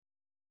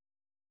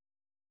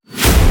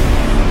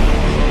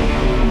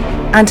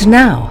And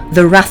now,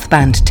 the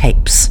Rathband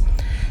tapes.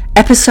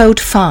 Episode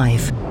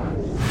 5.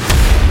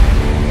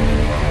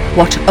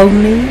 What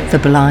only the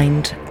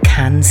blind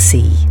can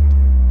see.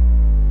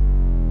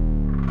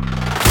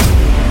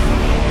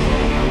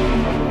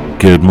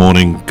 Good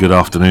morning, good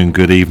afternoon,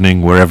 good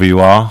evening, wherever you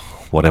are,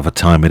 whatever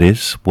time it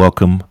is.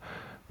 Welcome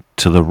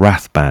to the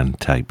Rathband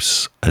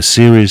tapes, a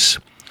series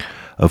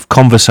of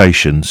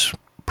conversations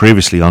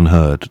previously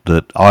unheard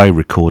that I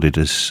recorded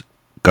as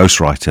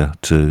ghostwriter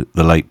to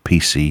the late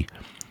PC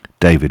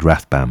David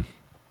Rathband.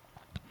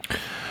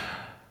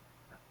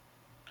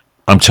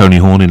 I'm Tony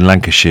Horne in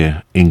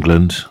Lancashire,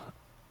 England,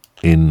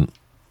 in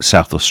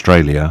South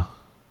Australia,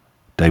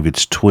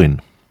 David's twin,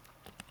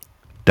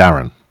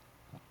 Darren.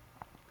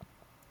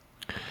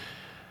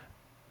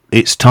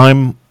 It's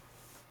time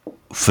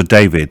for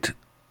David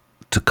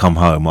to come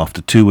home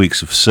after 2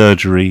 weeks of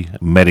surgery,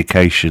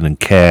 medication and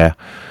care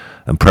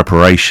and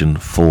preparation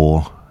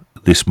for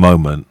this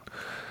moment.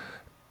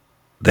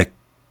 There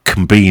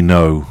can be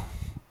no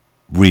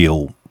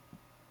real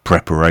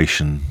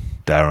preparation,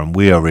 Darren.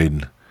 We are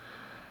in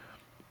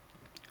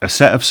a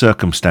set of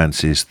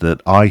circumstances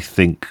that I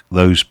think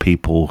those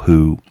people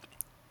who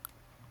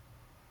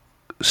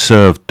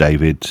served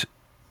David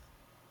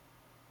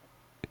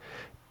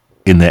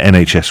in their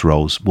NHS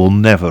roles will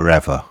never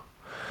ever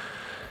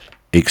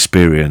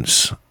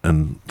experience,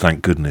 and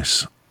thank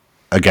goodness,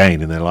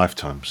 again in their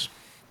lifetimes.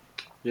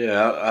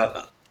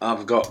 Yeah,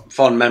 I've got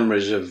fond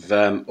memories of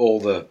all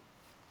the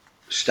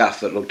staff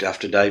that looked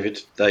after David.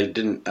 They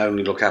didn't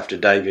only look after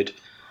David,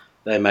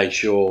 they made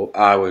sure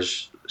I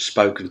was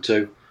spoken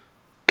to,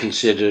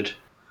 considered.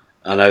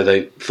 I know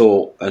they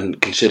thought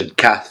and considered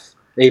Kath,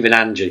 even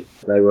Angie.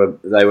 They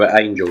were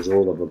angels,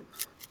 all of them.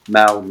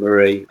 Mel,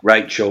 Marie,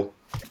 Rachel,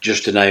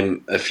 just to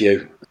name a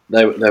few.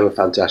 They were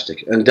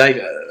fantastic. And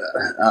David,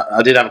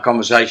 I did have a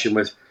conversation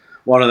with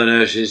one of the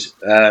nurses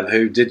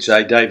who did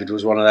say David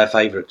was one of their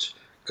favourites,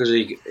 because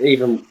he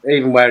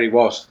even where he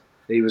was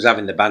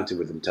having the banter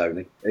with them,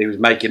 Tony. He was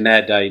making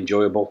their day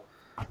enjoyable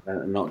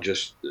and not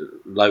just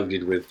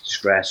loaded with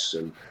stress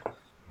and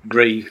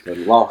grief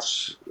and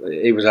loss.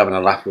 He was having a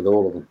laugh with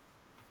all of them.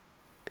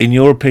 In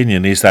your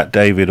opinion, is that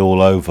David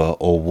all over,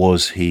 or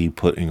was he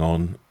putting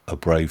on a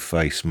brave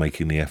face,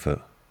 making the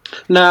effort?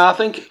 No, I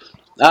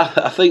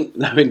think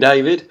knowing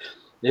David,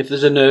 if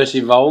there's a nurse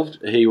involved,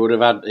 he would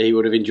have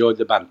enjoyed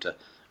the banter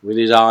with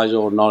his eyes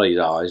or not his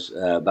eyes.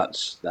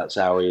 That's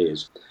how he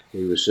is.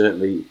 He was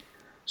certainly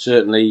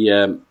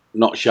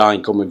not shy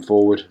in coming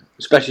forward,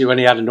 especially when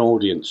he had an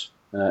audience.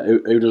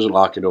 Who doesn't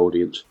like an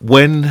audience?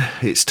 When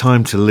it's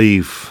time to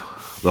leave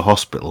the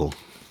hospital,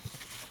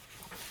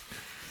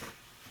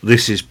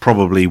 this is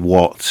probably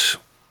what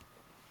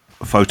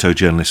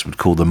photojournalists would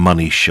call the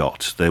money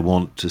shot. They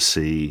want to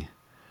see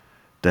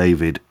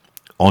David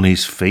on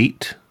his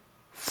feet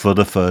for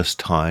the first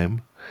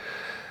time.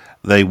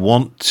 They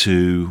want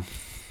to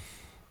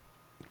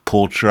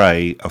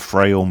portray a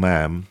frail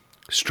man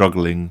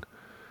struggling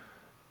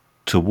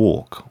to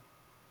walk.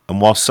 And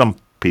while some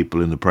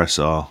people in the press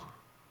are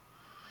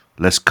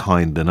less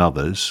kind than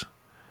others,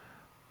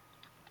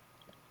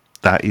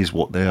 that is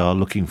what they are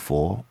looking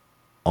for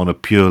on a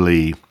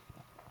purely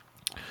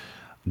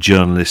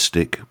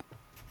journalistic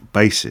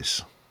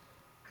basis.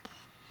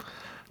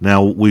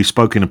 Now, we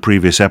spoke in a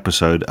previous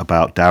episode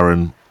about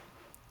Darren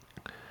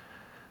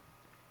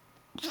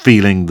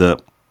feeling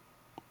that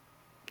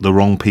the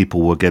wrong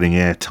people were getting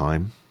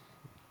airtime.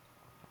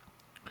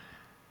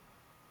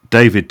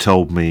 David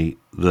told me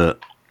that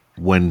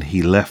when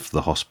he left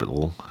the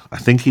hospital, I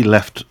think he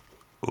left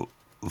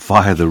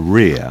via the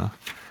rear,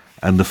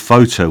 and the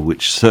photo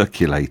which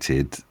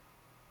circulated,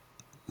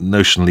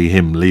 notionally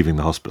him leaving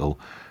the hospital,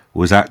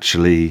 was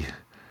actually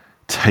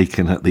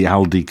taken at the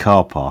Aldi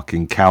car park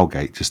in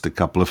Cowgate, just a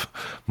couple of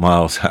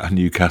miles out of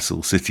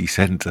Newcastle city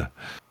centre.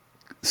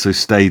 So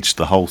staged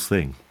the whole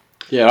thing.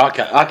 Yeah, I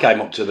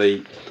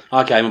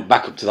came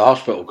back up to the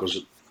hospital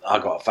because I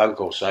got a phone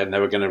call saying they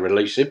were going to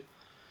release him.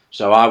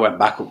 So I went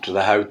back up to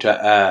the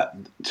hotel,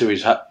 to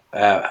his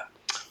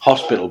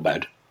hospital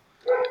bed.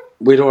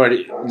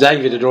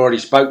 David had already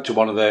spoke to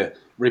one of the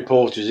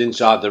reporters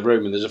inside the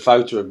room, and there's a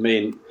photo of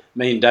me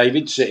and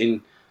David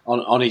sitting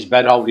on his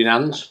bed holding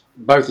hands,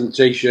 both in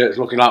t-shirts,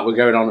 looking like we're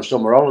going on a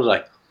summer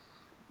holiday.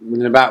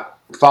 In about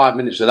 5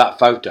 minutes of that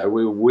photo,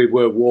 we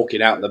were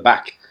walking out the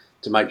back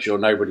to make sure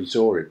nobody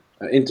saw him,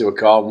 into a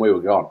car, and we were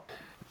gone.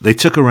 They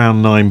took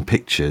around 9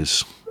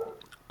 pictures.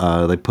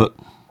 They put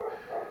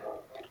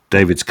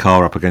David's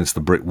car up against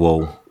the brick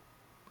wall,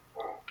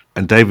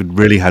 and David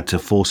really had to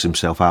force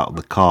himself out of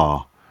the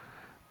car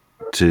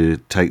to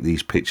take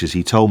these pictures.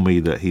 He told me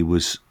that he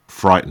was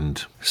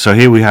frightened. So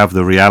here we have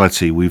the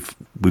reality. We've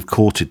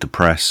courted the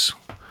press.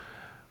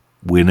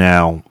 We're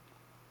now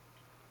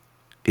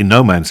in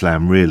no man's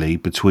land, really,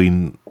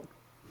 between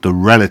the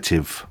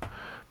relative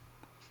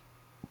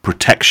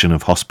protection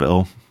of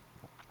hospital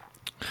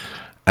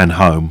and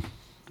home.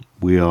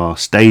 We are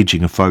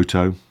staging a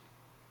photo,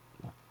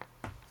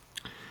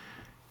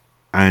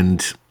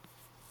 and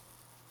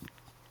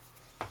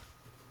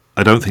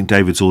I don't think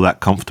David's all that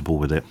comfortable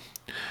with it.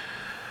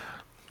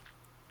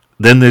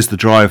 Then there's the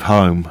drive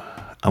home,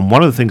 and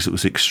one of the things that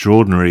was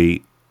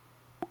extraordinary,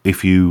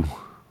 if you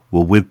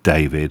were with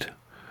David,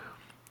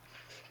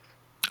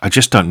 I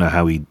just don't know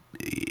how he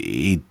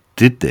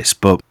did this,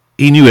 but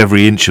he knew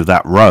every inch of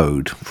that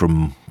road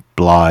from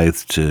Blythe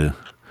to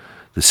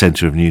the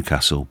centre of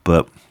Newcastle.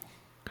 But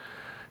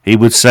he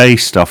would say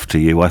stuff to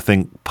you, I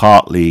think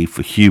partly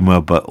for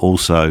humour, but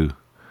also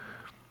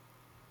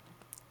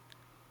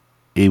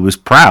he was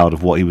proud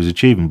of what he was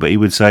achieving. But he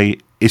would say,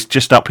 it's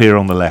just up here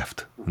on the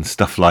left and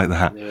stuff like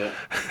that. Yeah.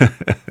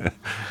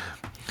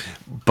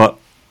 But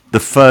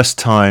the first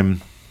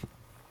time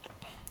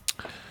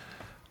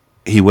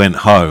he went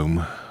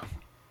home,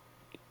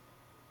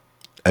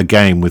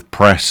 again with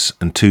press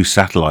and 2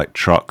 satellite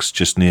trucks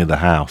just near the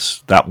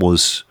house, that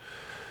was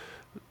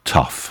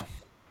tough.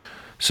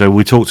 So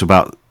we talked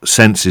about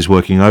senses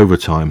working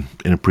overtime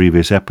in a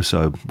previous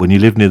episode. When you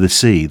live near the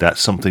sea, that's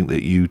something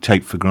that you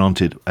take for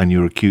granted and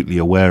you're acutely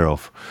aware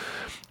of.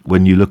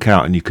 When you look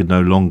out and you can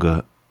no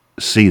longer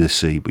see the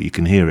sea, but you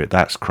can hear it,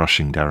 that's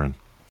crushing, Darren.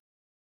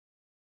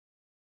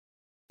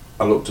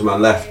 I looked to my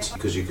left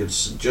because you could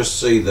just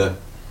see the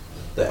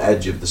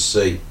edge of the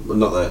sea. Well,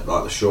 not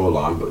like the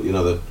shoreline, but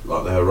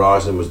the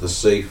horizon was the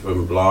sea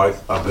from Blythe.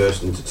 I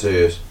burst into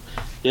tears.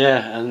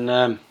 Yeah,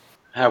 and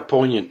how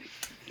poignant.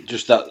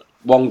 Just that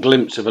one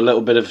glimpse of a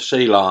little bit of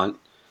sea line,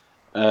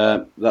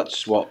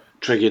 that's what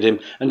triggered him.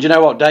 And do you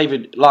know what,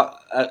 David, like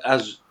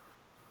as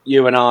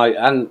you and I,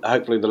 and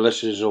hopefully the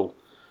listeners will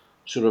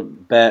sort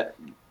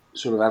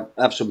of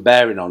have some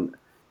bearing on,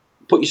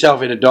 put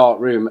yourself in a dark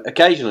room.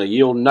 Occasionally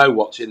you'll know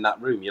what's in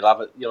that room. You'll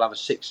have a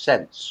sixth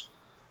sense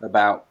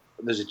about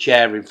there's a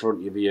chair in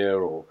front of you,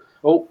 or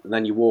and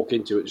then you walk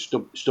into it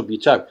and stub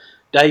your toe.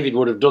 David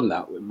would have done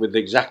that with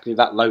exactly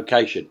that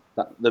location.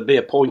 There'd be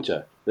a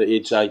pointer that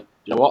he'd say,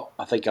 you know what,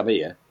 I think I'm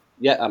here.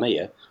 Yeah, I'm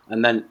here.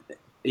 And then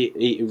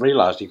he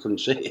realised he couldn't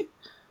see it.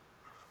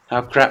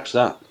 How crap's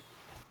that?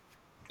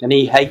 And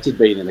he hated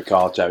being in the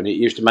car, Tony. It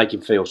used to make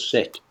him feel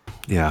sick.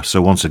 Yeah,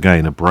 so once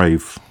again, a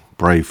brave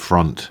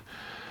front.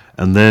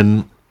 And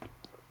then,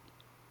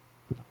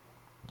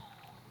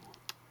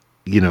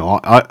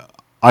 I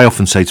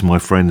often say to my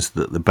friends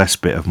that the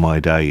best bit of my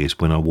day is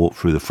when I walk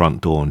through the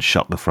front door and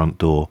shut the front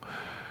door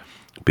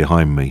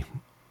behind me.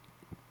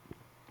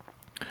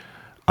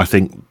 I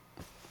think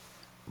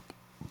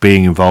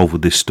being involved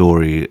with this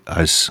story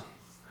has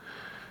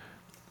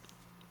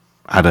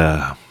had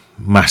a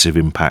massive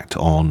impact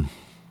on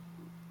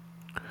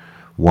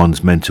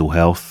one's mental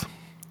health,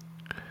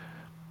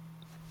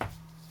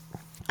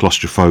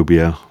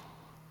 claustrophobia,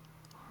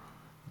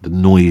 the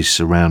noise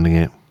surrounding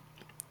it.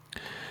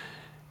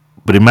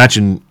 But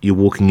imagine you're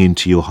walking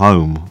into your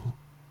home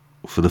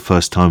for the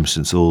first time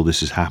since all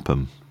this has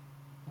happened.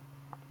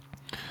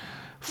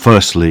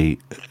 Firstly,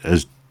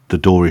 as the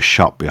door is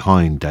shut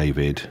behind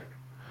David,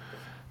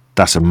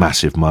 that's a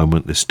massive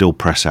moment. There's still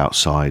press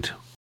outside.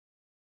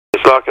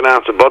 It's like an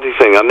out-of-body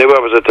thing. I knew I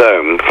was at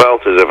home,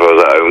 felt as if I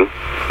was at home,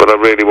 but I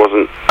really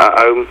wasn't at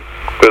home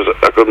because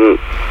I couldn't,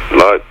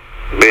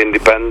 be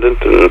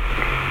independent, and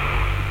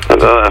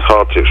that's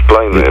hard to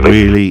explain, really. It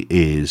really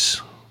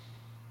is,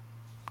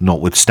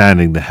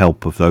 notwithstanding the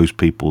help of those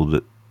people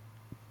that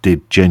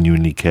did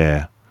genuinely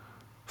care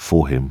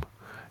for him.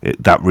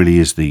 That really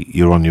is the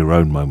you're on your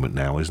own moment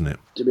now, isn't it?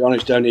 To be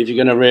honest, Tony, if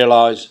you're going to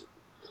realise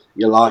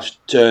your life's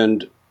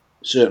turned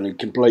certainly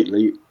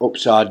completely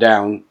upside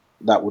down,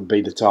 that would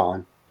be the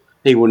time.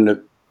 He wouldn't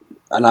have,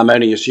 and I'm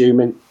only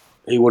assuming,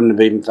 he wouldn't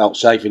have even felt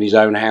safe in his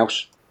own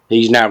house.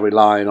 He's now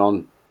relying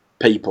on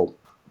people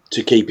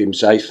to keep him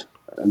safe,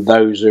 and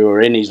those who are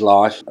in his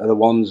life are the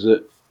ones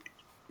that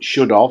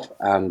should have,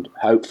 and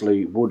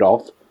hopefully would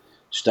have,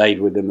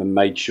 stayed with him and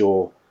made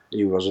sure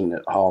he wasn't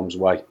at harm's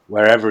way,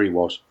 wherever he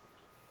was.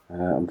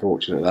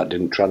 Unfortunately, that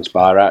didn't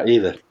transpire out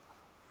either.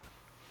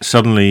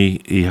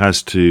 Suddenly, he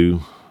has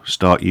to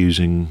start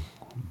using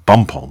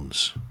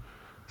bump-ons,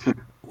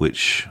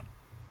 which,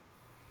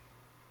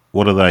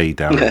 what are they,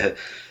 Darren?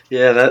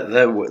 Yeah,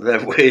 they're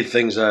weird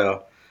things, they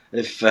are.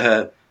 If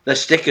they're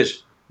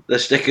stickers. They're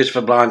stickers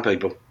for blind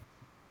people.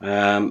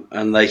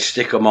 And they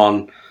stick them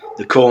on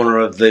the corner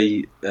of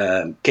the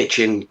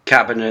kitchen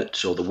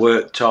cabinets or the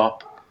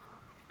worktop,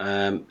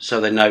 so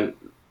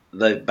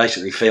they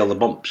basically feel the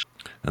bumps.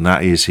 And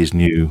that is his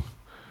new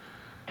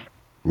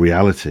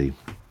reality.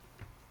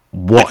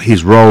 What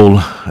his role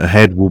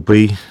ahead will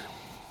be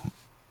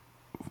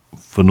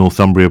for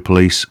Northumbria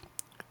Police,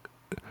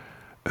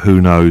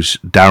 who knows?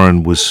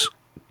 Darren was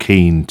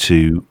keen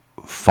to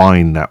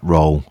find that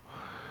role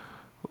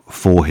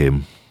for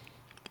him.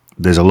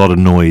 There's a lot of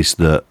noise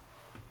that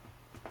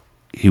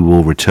he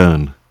will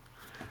return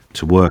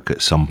to work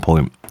at some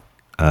point.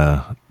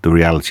 The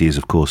reality is,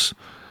 of course,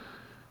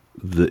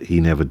 that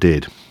he never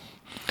did.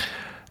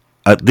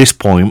 At this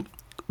point,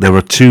 there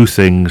are two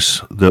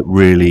things that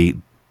really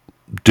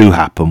do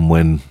happen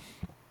when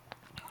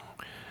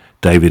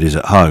David is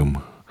at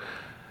home.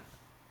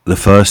 The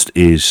first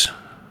is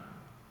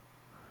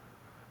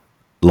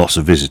lots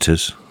of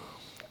visitors,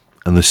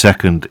 and the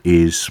second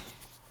is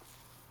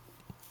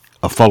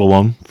a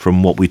follow-on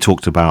from what we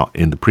talked about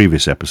in the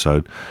previous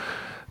episode,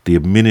 the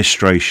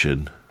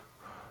administration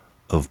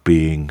of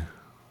being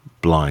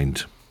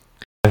blind.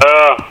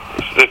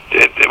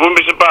 It wouldn't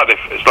be so bad if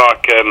it's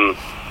like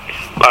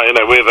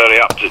we're very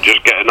apt to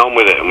just getting on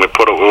with it, and we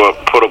put up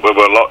with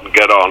a lot and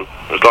get on.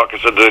 It's like I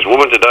said to this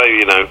woman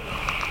today,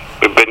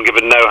 we've been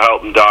given no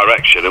help and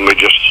direction, and we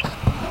just,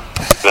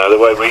 the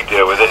way we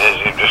deal with it is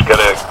you just got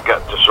to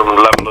get to some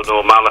level of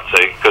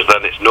normality, because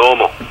then it's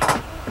normal.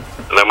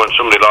 And then when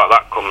somebody like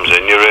that comes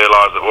in, you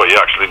realise that what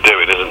you're actually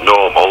doing isn't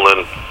normal,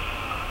 and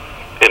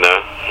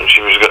and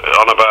she was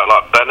on about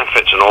like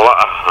benefits and all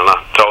that, and I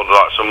told her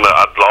like some that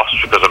I'd lost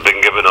because I've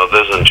been given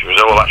others, and she was,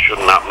 oh, well, that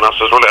shouldn't happen. I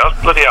says, well, it has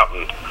bloody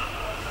happened.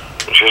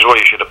 And she says, well,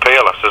 you should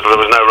appeal. I says, well,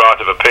 there was no right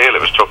of appeal,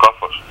 it was took off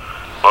us.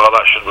 Well,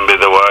 that shouldn't be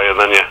the way. And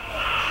then you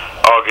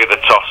argue the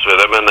toss with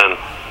him, and then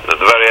at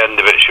the very end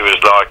of it, she was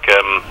like,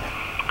 I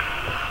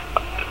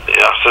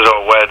says,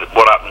 oh,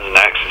 what happens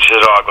next? And she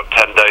says, oh, I've got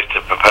 10 days to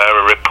prepare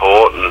a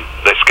report, and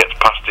this gets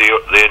past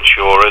the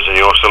insurers and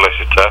your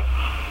solicitor.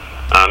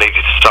 I need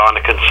you to sign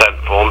a consent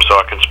form so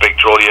I can speak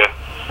to all your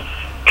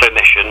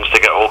clinicians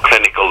to get all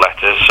clinical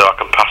letters so I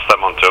can pass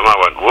them on to them. I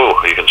went, whoa,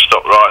 you can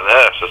stop right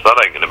there. I says, that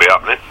ain't going to be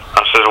happening.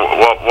 I says,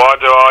 why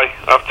do I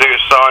have to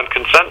sign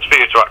consents for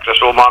you to access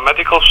all my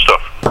medical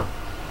stuff?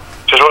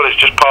 She says, well, it's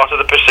just part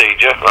of the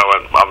procedure. I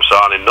went, I'm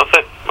signing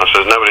nothing. I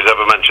says, nobody's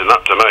ever mentioned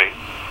that to me.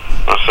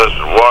 I says,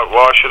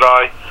 why should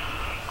I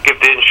give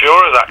the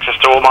insurers access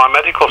to all my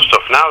medical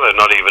stuff now? They're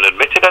not even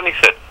admitted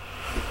anything.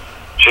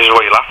 She says,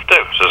 well, you'll have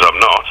to. I says, I'm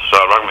not. So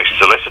I rang my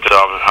solicitor.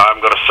 I'm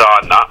going to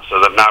sign that.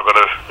 So they've now got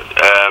to,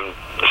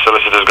 the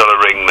solicitor's got to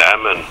ring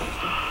them and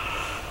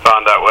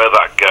find out where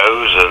that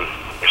goes. And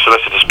the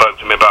solicitor spoke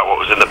to me about what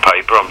was in the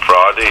paper on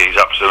Friday. He's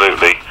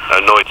absolutely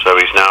annoyed. So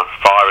he's now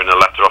firing a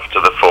letter off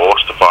to the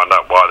force to find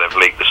out why they've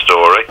leaked the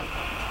story.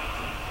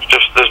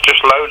 There's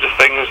just loads of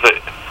things that,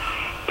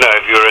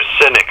 if you're a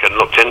cynic and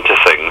looked into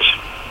things,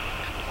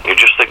 you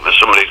just think that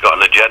somebody's got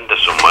an agenda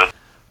somewhere.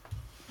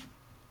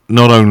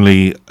 Not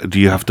only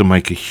do you have to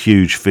make a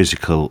huge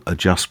physical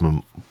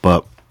adjustment,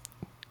 but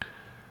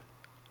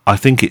I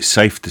think it's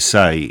safe to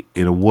say,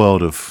 in a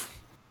world of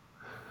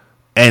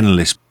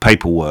endless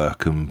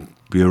paperwork and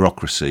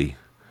bureaucracy,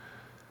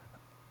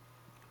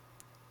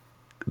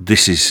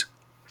 this is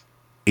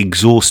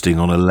exhausting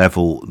on a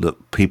level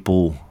that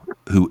people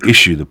who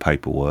issue the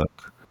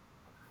paperwork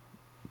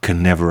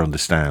can never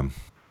understand.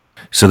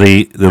 So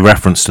the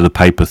reference to the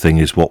paper thing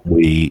is what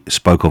we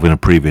spoke of in a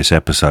previous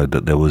episode,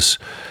 that there was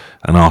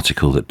an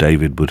article that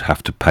David would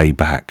have to pay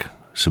back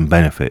some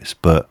benefits.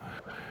 But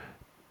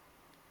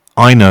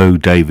I know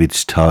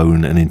David's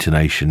tone and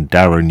intonation.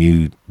 Darren,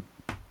 you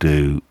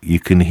do. You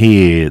can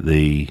hear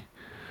the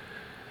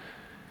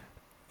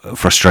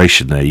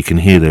frustration there. You can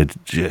hear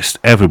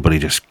everybody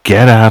just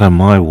get out of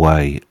my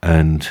way.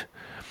 And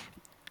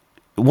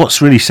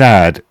what's really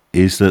sad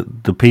is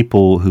that the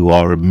people who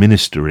are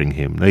administering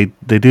him, they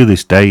do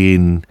this day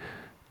in,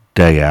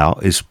 day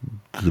out. Is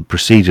the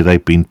procedure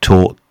they've been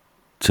taught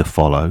to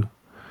follow.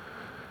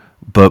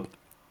 But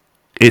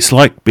it's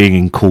like being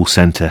in call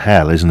centre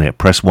hell, isn't it?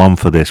 Press 1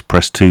 for this,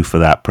 press 2 for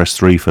that, press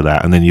 3 for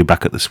that, and then you're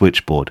back at the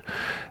switchboard.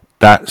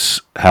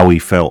 That's how he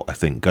felt, I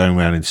think, going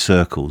around in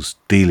circles,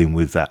 dealing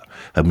with that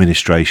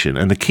administration.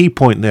 And the key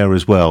point there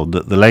as well,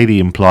 that the lady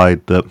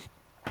implied that,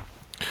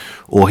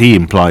 or he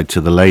implied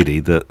to the lady,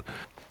 that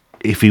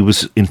if he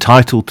was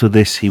entitled to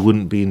this, he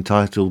wouldn't be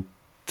entitled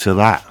to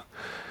that.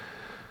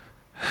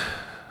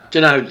 Do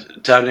you know,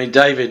 Tony,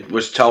 David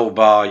was told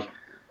by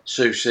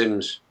Sue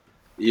Sims,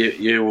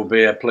 you will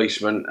be a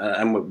policeman,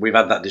 and we've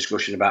had that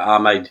discussion about, I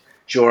made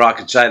sure I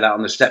could say that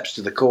on the steps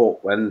to the court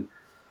when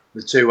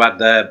the two had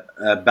their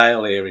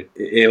bail hearing.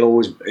 He'll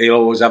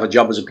always have a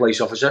job as a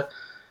police officer.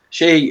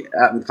 She,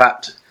 in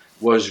fact,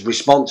 was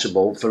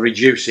responsible for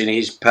reducing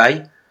his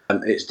pay.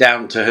 It's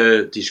down to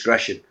her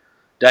discretion.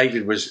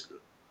 David was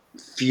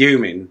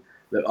fuming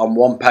that on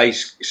one pay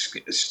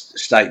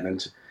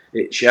statement,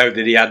 it showed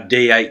that he had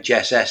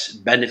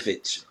DHSS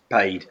benefits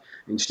paid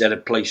instead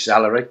of police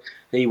salary.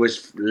 He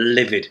was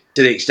livid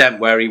to the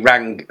extent where he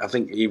rang up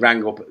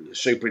the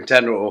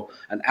superintendent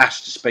and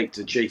asked to speak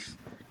to the chief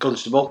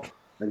constable,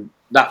 and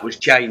that was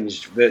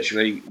changed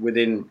virtually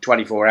within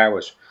 24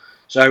 hours.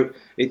 So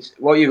I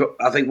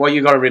think what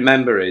you've got to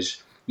remember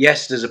is,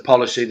 yes, there's a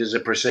policy, there's a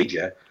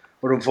procedure,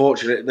 but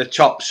unfortunately the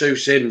top, Sue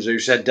Sims, who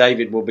said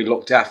David will be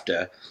looked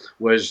after,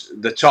 was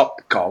the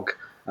top cog,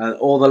 and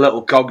all the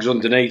little cogs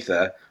underneath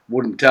her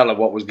wouldn't tell her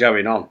what was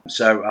going on.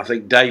 So I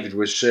think David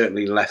was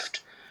certainly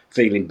left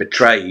feeling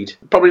betrayed,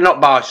 probably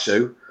not by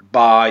Sue,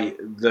 by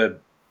the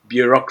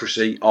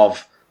bureaucracy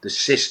of the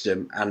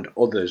system and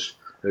others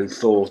who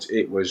thought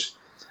it was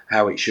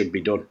how it should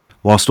be done.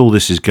 Whilst all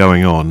this is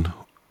going on,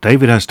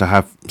 David has to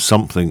have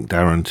something,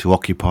 Darren, to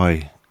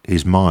occupy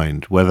his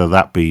mind, whether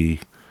that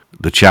be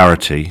the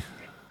charity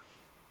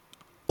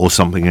or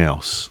something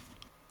else.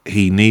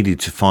 He needed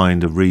to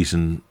find a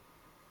reason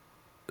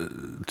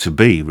to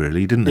be,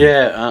 really, didn't he?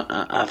 Yeah,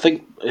 I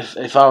think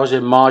if I was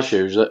in my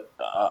shoes,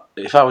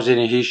 if I was in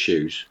his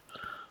shoes,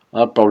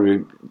 I'd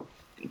probably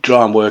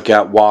try and work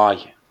out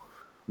why,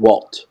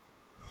 what,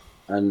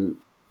 and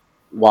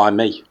why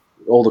me.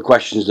 All the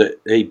questions that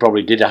he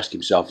probably did ask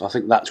himself. I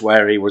think that's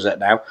where he was at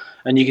now.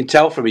 And you can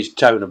tell from his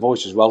tone of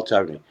voice as well,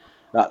 Tony.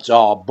 That's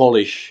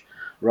bullish.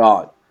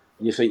 Right.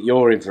 You think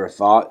you're in for a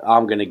fight,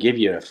 I'm going to give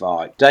you a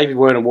fight. David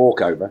weren't a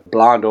walkover,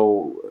 blind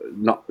or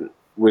not,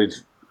 with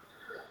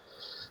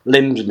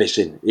limbs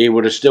missing. He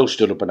would have still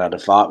stood up and had a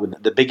fight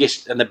with the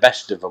biggest and the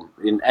best of them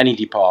in any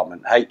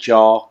department,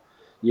 HR,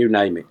 you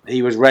name it.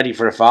 He was ready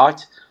for a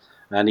fight,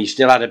 and he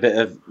still had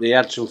he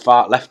had some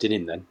fight left in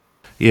him then.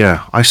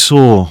 Yeah, I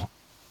saw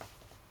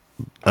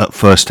at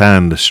first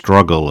hand the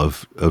struggle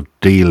of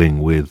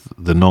dealing with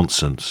the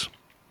nonsense,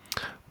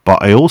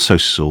 but I also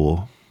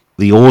saw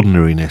the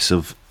ordinariness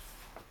of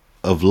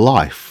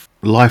life.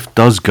 Life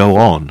does go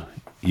on.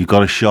 You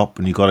got to shop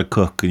and you got to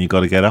cook and you got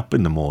to get up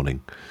in the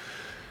morning,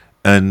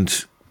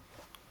 and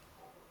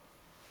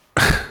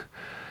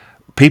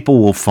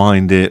people will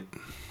find it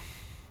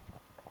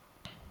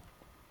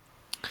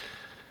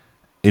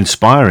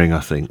inspiring, I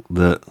think,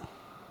 that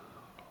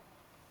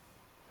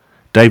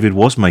David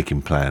was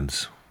making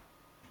plans.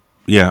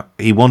 Yeah,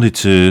 he wanted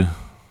to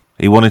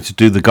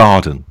do the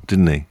garden,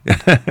 didn't he?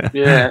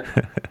 Yeah,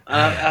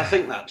 I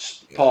think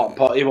that's part and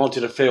part. He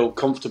wanted to feel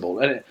comfortable,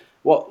 and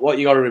what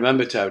you got to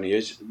remember, Tony,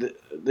 is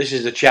this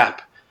is a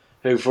chap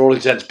who, for all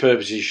intents and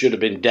purposes, should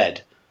have been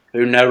dead,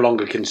 who no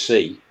longer can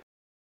see.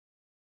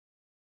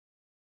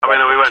 I mean,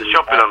 we went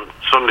shopping on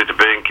Sunday to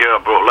B&Q.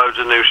 I brought loads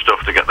of new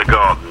stuff to get the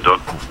garden done.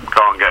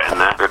 Can't get in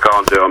there. I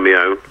can't do it on my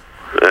own.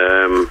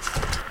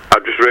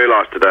 I've just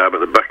realised today I'm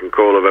at the beck and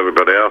call of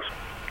everybody else.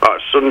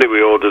 Like Sunday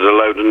we ordered a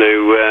load of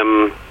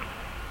new...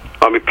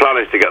 my plan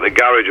is to get the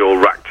garage all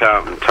racked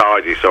out and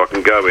tidy so I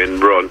can go in,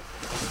 run,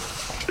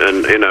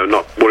 and,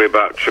 not worry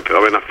about tripping.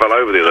 I mean, I fell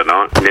over the other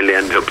night. Nearly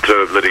ended up to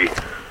a bloody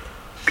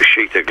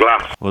sheet of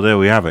glass. Well, there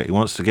we have it. He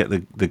wants to get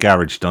the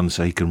garage done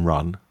so he can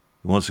run.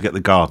 He wants to get the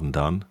garden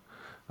done.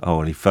 Oh,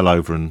 and he fell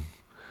over and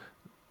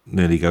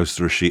nearly goes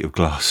through a sheet of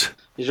glass.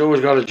 He's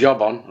always got a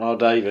job on,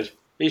 David.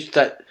 He used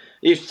to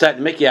take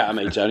the mickey out of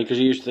me, Tony, because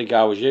he used to think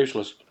I was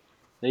useless.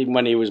 Even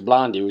when he was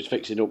blind, he was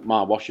fixing up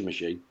my washing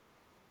machine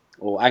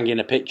or hanging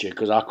a picture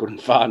because I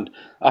couldn't find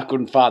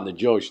the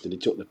joist, and he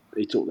took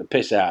the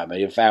piss out of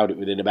me and found it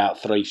within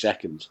about 3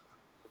 seconds.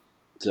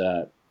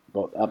 But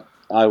I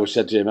always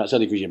said to him, "That's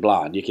only because you're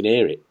blind. You can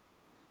hear it."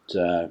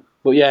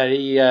 But yeah,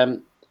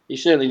 he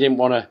certainly didn't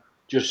want to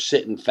just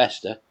sit and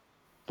fester.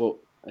 But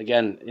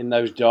again, in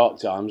those dark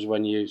times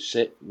when you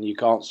sit and you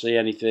can't see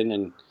anything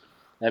and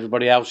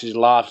everybody else's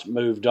life's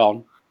moved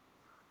on,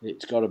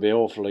 it's got to be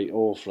awfully,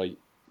 awfully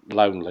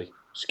lonely,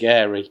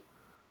 scary.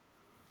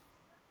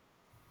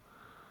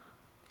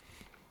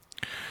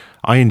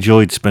 I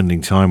enjoyed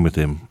spending time with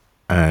him,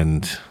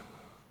 and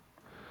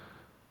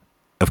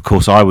of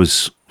course I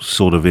was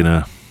sort of in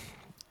a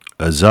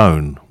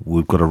zone.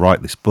 We've got to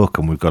write this book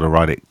and we've got to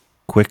write it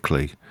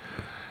quickly,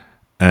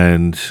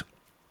 and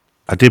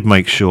I did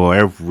make sure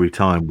every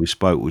time we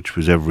spoke, which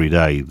was every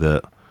day,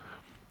 that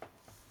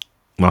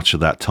much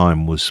of that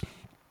time was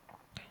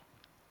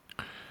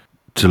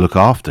to look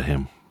after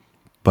him.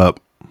 But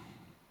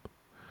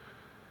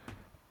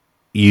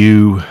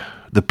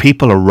the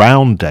people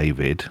around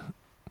David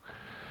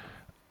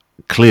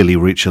clearly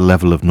reach a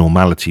level of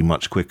normality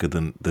much quicker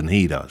than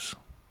he does.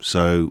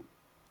 So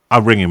I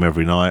ring him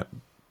every night,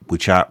 we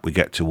chat, we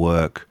get to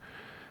work,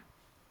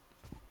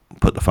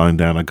 put the phone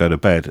down, I go to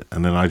bed,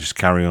 and then I just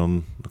carry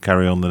on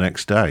the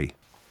next day.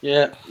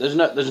 Yeah, there's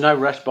no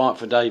respite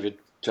for David,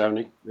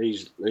 Tony.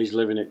 He's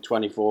living it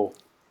 24/7.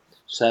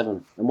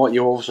 And what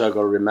you also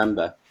got to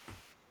remember,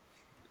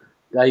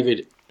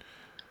 David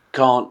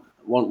can't.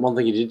 One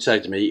thing he did say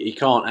to me, he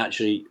can't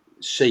actually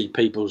see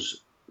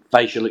people's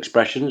facial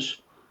expressions.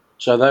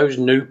 So those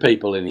new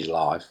people in his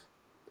life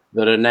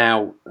that are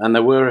now, and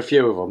there were a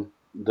few of them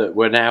that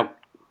were now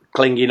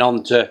clinging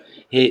on to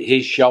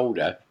his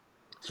shoulder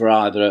for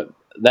either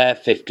their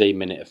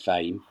 15-minute of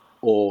fame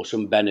or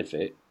some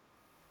benefit.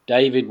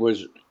 David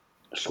was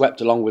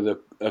swept along with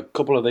a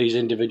couple of these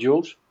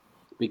individuals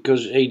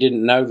because he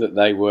didn't know that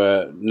they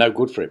were no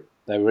good for him.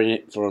 They were in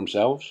it for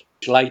themselves.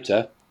 Which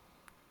later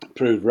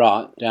proved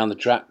right down the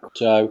track.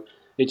 So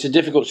it's a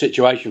difficult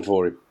situation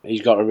for him.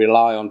 He's got to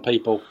rely on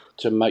people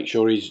to make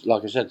sure he's,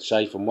 like I said,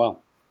 safe and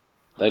well.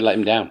 They let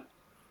him down.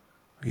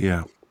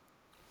 Yeah.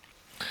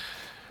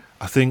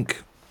 I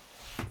think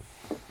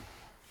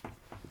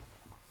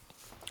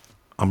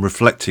I'm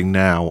reflecting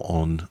now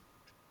on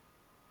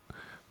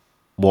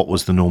what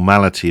was the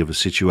normality of a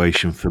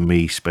situation for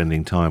me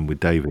spending time with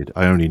David.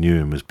 I only knew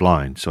him as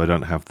blind, so I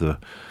don't have the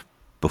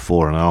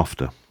before and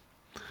after.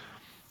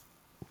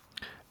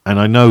 And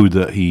I know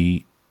that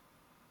he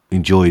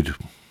enjoyed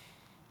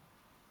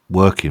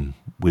working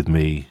with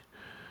me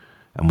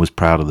and was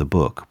proud of the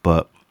book,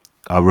 but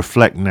I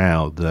reflect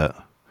now that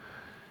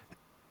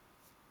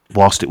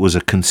whilst it was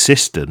a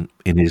consistent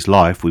in his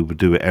life, we would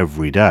do it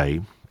every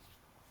day,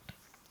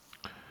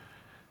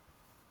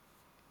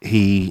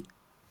 he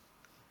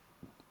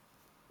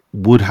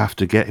would have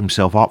to get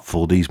himself up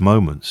for these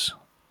moments.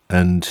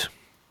 And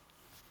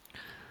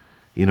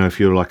You know, if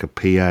you're like a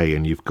PA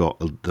and you've got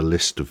the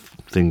list of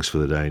things for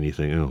the day and you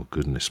think, oh,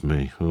 goodness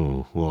me,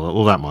 oh,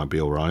 well, that might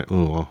be all right.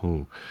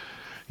 Oh.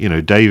 You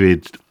know,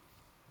 David's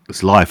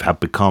life had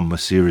become a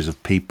series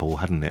of people,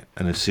 hadn't it?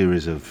 And a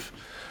series of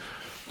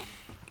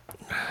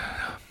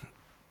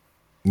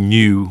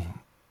new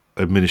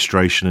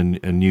administration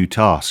and new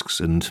tasks.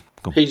 And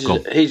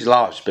his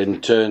life's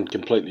been turned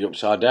completely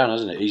upside down,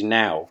 hasn't it? He's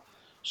now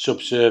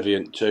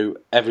subservient to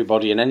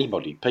everybody and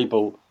anybody,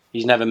 people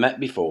he's never met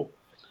before.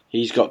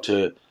 He's got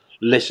to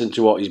listen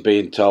to what he's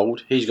being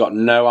told. He's got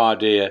no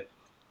idea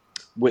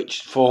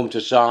which form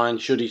to sign.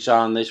 Should he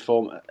sign this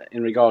form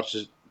in regards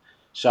to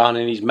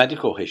signing his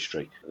medical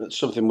history? That's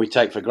something we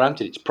take for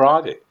granted. It's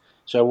private.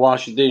 So why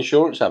should the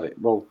insurance have it?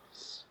 Well,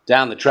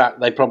 down the track,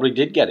 they probably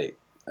did get it.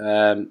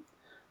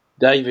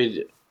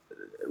 David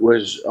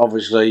was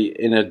obviously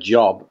in a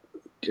job,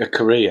 a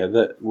career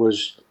that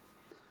was,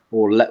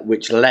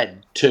 which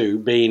led to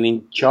being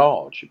in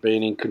charge,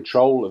 being in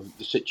control of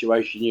the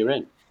situation you're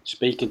in,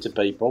 speaking to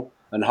people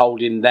and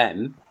holding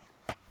them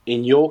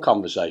in your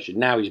conversation.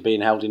 Now he's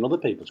being held in other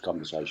people's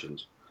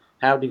conversations.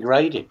 How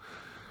degrading.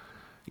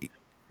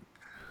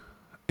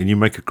 And you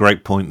make a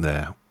great point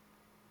there,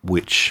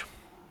 which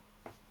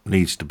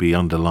needs to be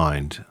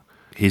underlined.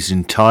 His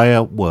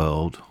entire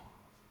world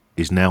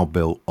is now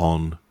built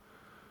on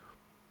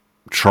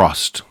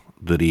trust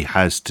that he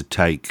has to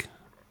take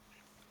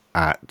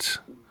at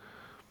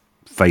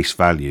face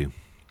value.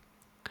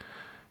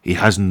 He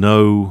has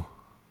no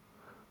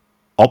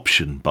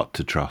option but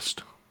to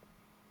trust,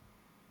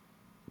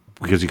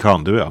 because he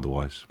can't do it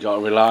otherwise. You've got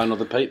to rely on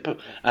other people.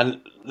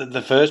 And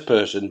the first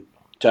person,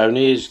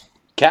 Tony, is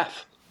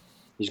Kath.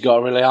 He's got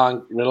to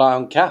rely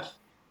on Kath.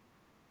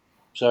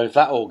 So if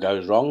that all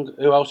goes wrong,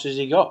 who else has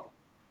he got?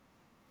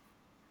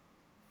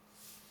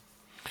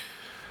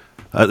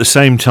 At the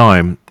same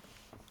time,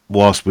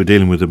 whilst we're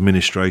dealing with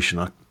administration,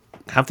 I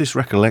have this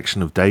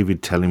recollection of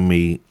David telling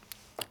me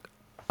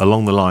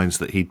along the lines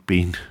that he'd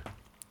been,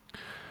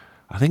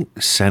 I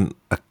think, sent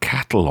a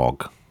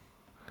catalogue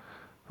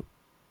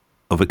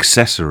of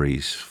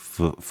accessories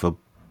for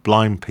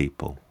blind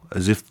people,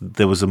 as if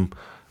there was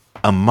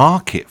a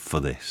market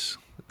for this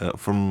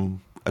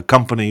from a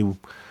company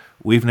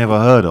we've never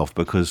heard of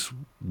because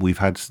we've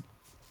had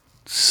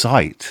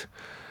sight.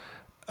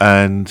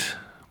 And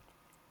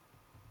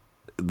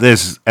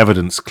there's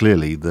evidence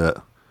clearly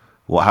that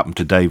what happened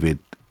to David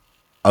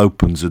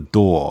opens a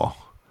door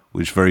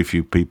which very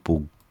few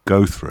people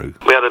go through.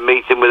 We had a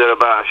meeting with her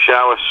about a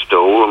shower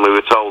stool, and we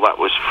were told that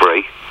was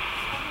free.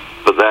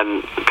 But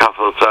then, Kath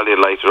will tell you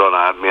later on,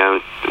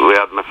 we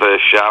had my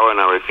first shower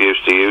and I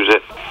refused to use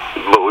it.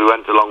 But we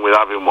went along with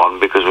having one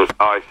because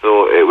I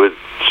thought it would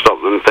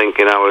stop them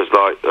thinking I was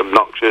like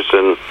obnoxious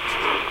and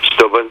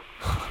stubborn.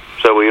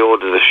 So we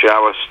ordered a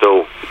shower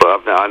stool,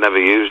 but I never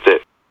used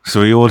it.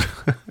 So he ordered...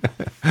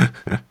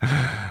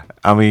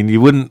 I mean,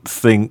 you wouldn't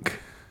think...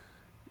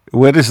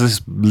 Where does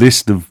this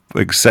list of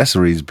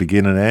accessories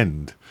begin and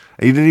end?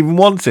 He didn't even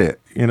want it,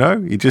 you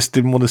know? He just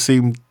didn't want to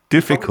seem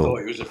difficult. I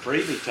thought it was a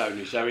freebie,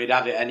 Tony, so he'd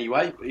have it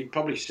anyway. He'd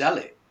probably sell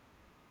it.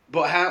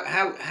 But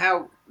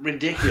how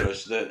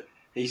ridiculous that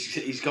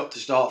he's got to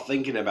start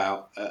thinking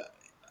about,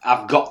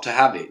 I've got to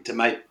have it to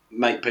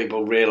make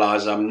people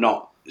realise I'm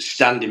not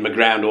standing my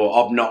ground or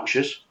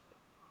obnoxious.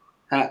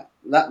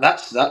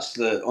 That's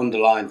the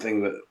underlying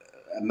thing that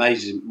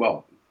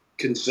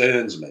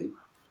concerns me.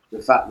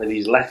 The fact that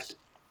he's left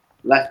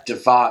to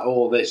fight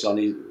all this on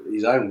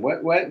his own.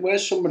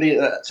 Where's somebody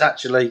that's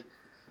actually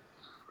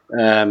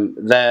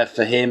there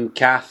for him,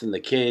 Kath and the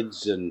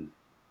kids, and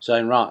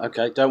saying, right,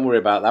 okay, don't worry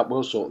about that,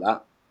 we'll sort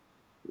that.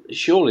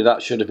 Surely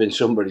that should have been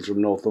somebody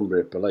from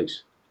Northumbria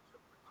Police.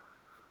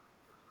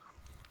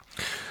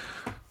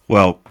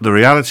 Well, the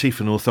reality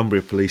for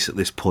Northumbria Police at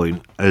this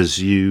point, as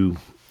you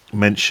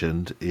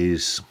mentioned,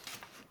 is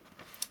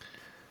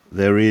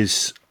there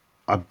is,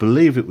 I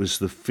believe it was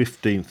the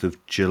 15th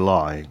of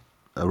July,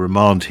 a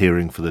remand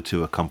hearing for the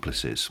two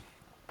accomplices.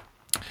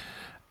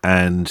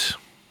 And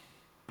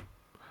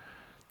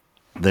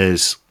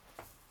there's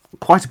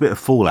quite a bit of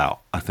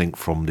fallout, I think,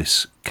 from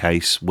this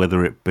case,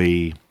 whether it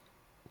be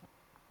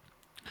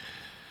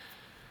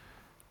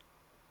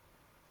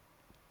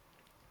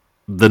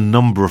the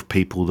number of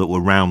people that were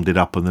rounded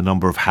up and the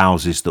number of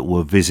houses that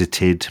were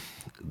visited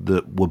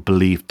that were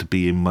believed to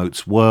be in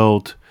Moat's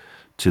world,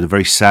 to the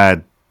very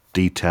sad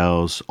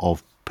details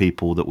of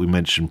people that we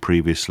mentioned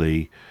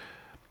previously.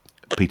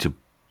 Peter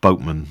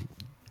Boatman,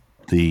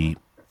 the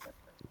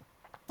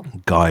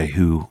guy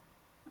who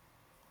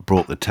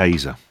brought the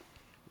taser.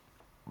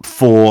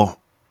 For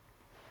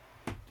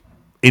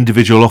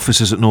individual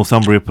officers at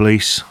Northumbria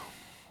Police,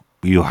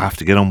 you have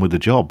to get on with the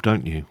job,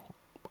 don't you?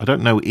 I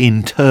don't know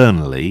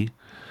internally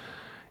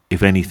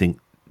if anything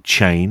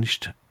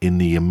changed in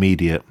the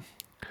immediate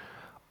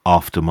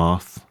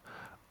aftermath.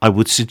 I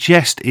would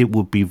suggest it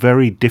would be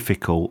very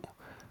difficult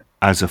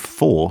as a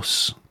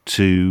force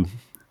to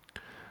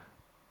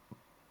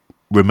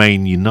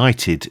remain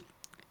united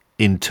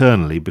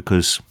internally,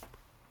 because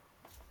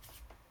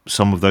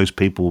some of those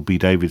people will be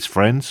David's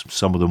friends,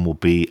 some of them will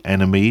be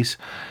enemies,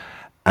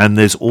 And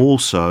there's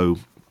also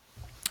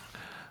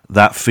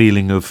that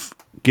feeling of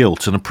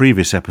guilt. In a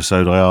previous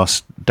episode, I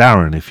asked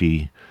Darren if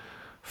he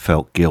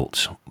felt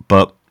guilt.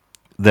 But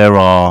there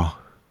are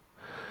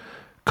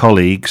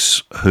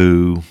colleagues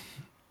who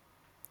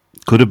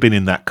could have been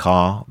in that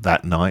car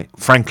that night.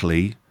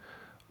 Frankly,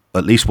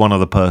 at least one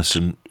other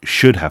person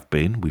should have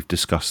been. We've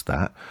discussed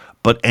that.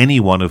 But any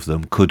one of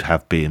them could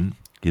have been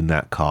in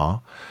that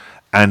car.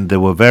 And there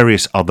were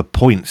various other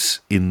points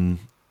in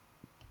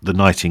the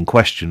night in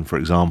question. For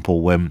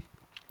example, when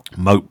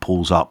Moat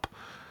pulls up,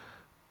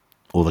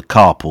 or the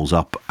car pulls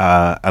up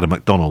at a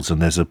McDonald's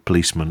and there's a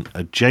policeman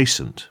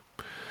adjacent.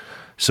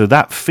 So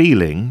that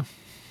feeling,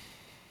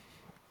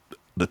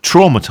 the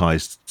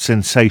traumatized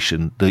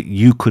sensation that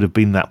you could have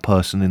been that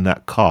person in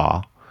that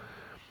car,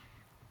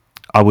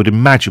 I would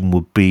imagine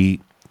would be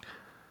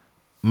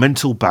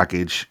mental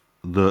baggage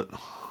that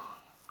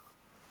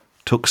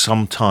took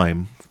some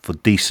time for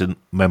decent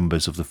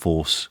members of the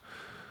force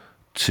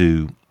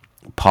to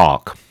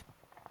park.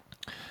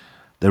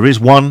 There is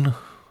one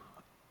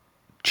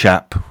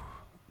chap,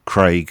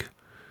 Craig,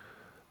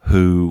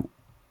 who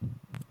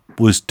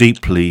was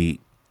deeply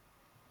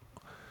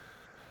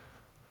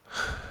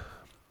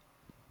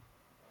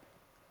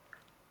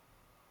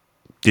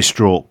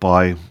distraught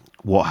by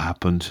what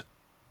happened.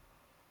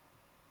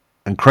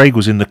 And Craig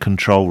was in the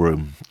control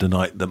room the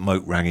night that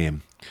Moat rang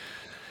in.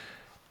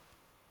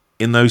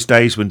 In those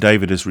days when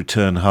David has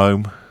returned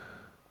home,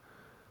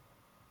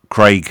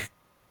 Craig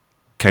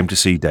came to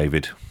see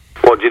David.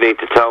 What do you need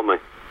to tell me?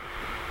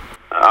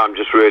 I'm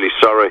just really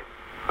sorry.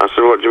 I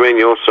said, what do you mean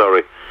you're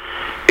sorry?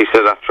 He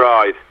said, I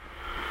tried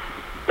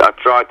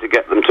to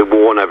get them to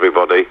warn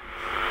everybody,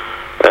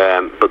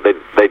 but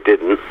they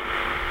didn't.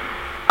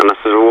 And I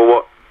said, well,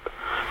 what?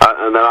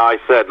 And then I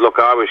said, look,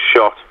 I was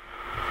shot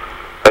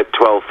at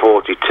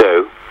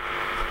 12:42.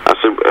 I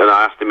said, and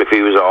I asked him if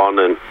he was on,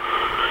 and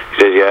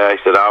he said, yeah. He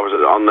said, I was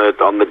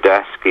on the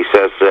desk. He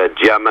says,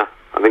 Gemma,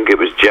 I think it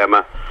was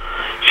Gemma,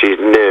 she's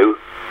new,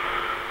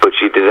 but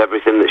she did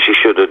everything that she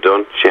should have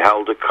done. She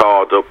held a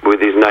card up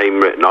with his name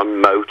written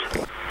on, Moat.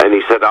 And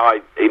he said,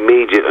 I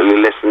immediately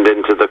listened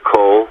into the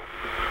call.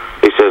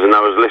 He says, and I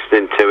was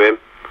listening to him.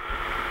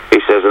 He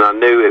says, and I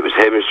knew it was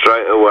him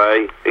straight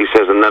away. He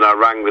says, and then I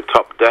rang the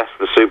top desk,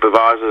 the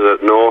supervisors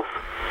at North,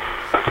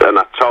 and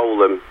I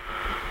told them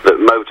that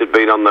Moat had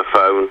been on the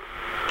phone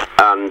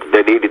and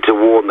they needed to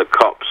warn the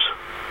cops.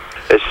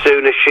 As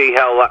soon as she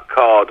held that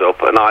card up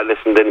and I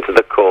listened into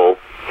the call,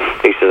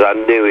 he says, I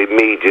knew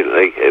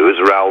immediately it was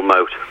Raoul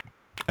Moat.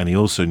 And he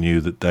also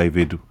knew that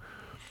David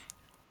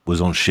was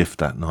on shift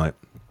that night.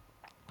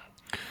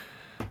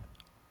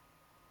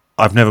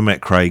 I've never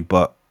met Craig,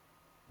 but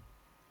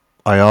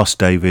I asked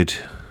David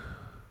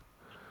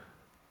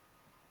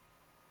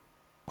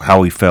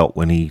how he felt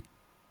when he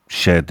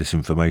shared this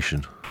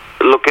information.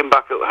 Looking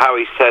back at how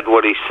he said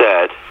what he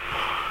said,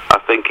 I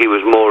think he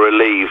was more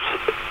relieved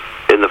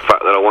in the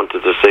fact that I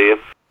wanted to see him.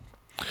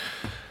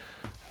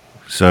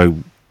 So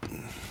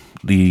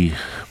the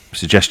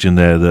suggestion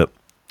there that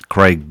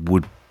Craig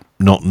would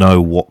not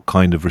know what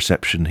kind of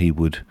reception he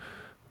would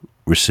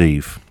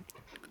receive.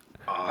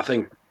 I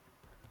think,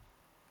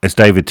 as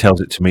David tells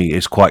it to me,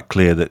 it's quite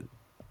clear that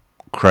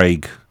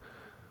Craig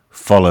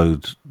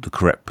followed the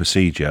correct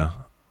procedure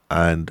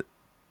and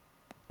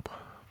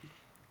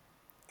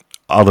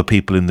other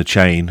people in the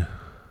chain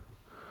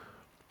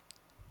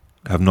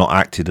have not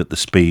acted at the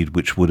speed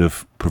which would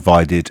have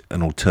provided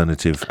an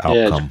alternative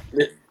outcome.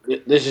 Yeah,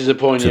 this is a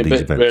poignant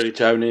bit, really,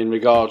 Tony, in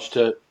regards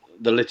to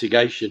the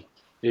litigation.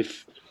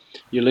 If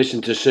you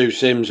listen to Sue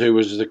Sims, who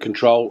was the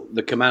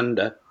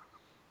commander,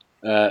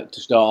 to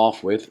start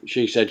off with,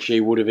 she said she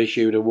would have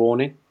issued a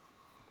warning.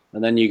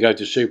 And then you go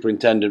to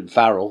Superintendent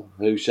Farrell,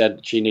 who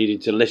said she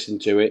needed to listen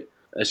to it,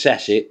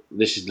 assess it.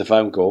 This is the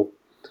phone call.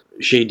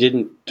 She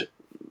didn't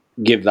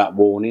give that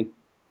warning.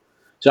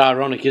 It's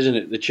ironic, isn't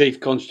it? The Chief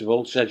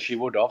Constable said she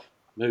would have,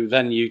 who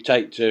then you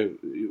take to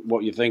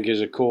what you think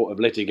is a court of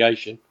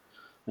litigation.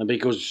 And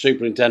because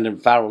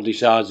Superintendent Farrell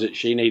decides that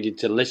she needed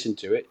to listen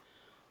to it,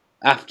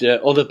 after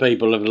other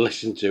people have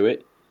listened to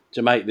it,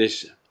 to make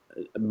this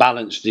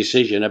balanced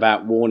decision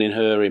about warning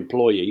her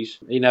employees,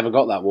 he never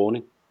got that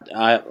warning.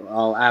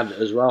 I'll add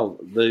as well,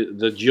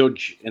 the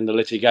judge in the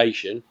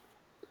litigation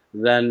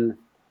then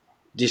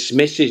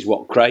dismisses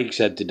what Craig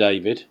said to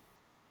David.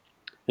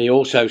 He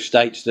also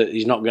states that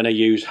he's not going to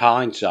use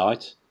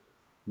hindsight,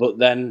 but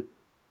then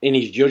in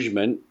his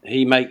judgment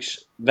he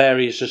makes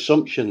various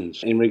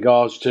assumptions in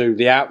regards to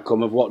the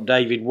outcome of what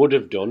David would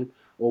have done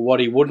or what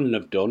he wouldn't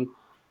have done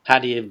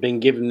had he have been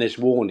given this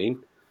warning.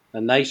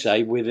 And they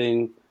say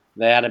they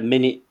had a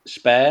minute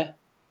spare,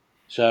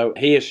 so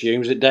he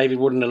assumes that David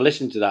wouldn't have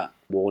listened to that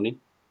warning,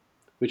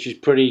 which is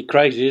pretty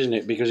crazy, isn't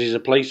it? Because he's a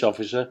police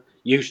officer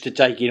used to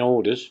taking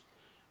orders.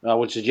 I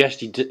would suggest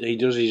he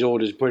does his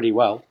orders pretty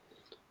well,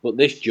 but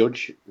this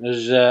judge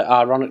has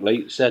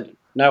ironically said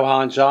no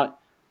hindsight,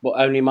 but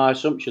only my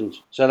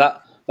assumptions. So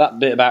that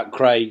bit about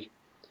Craig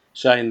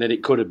saying that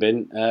it could have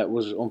been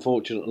was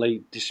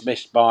unfortunately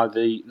dismissed by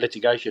the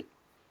litigation.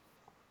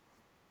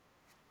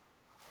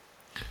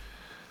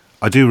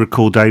 I do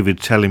recall David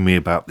telling me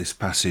about this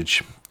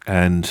passage,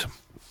 and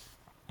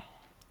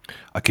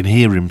I can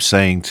hear him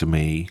saying to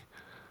me,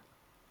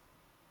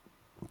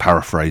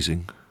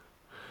 paraphrasing,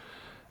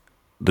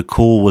 the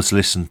call was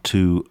listened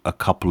to a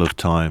couple of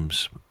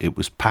times. It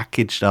was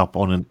packaged up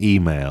on an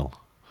email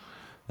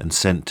and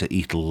sent to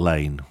Eatle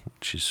Lane,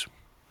 which is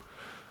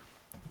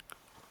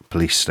a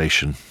police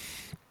station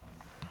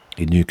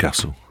in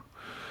Newcastle.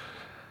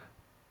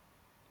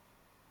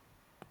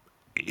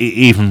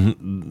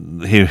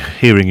 Even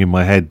hearing in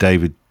my head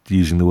David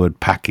using the word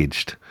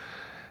packaged,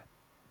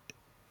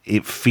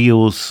 it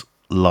feels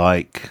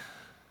like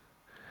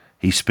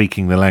he's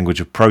speaking the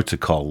language of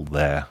protocol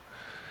there,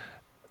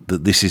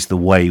 that this is the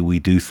way we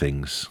do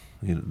things.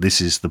 This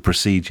is the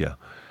procedure.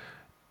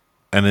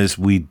 And as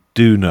we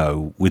do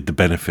know, with the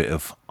benefit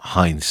of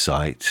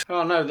hindsight...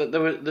 Oh, no,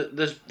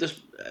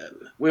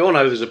 we all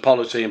know there's a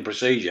policy and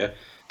procedure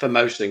for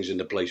most things in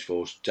the police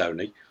force,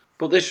 Tony.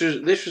 But this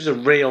was a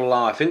real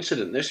life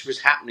incident. This was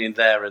happening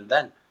there and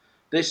then.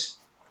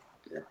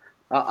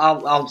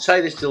 I'll say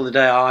this till the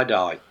day I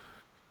die.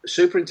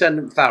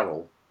 Superintendent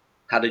Farrell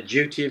had a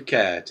duty of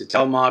care to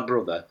tell my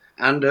brother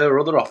and her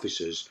other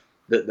officers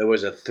that there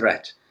was a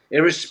threat,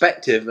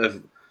 irrespective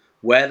of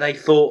where they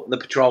thought the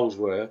patrols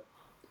were.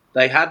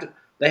 They had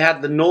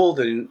the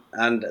northern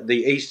and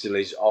the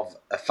easterlies of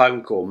a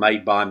phone call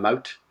made by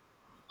Moat.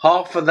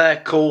 Half of their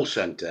call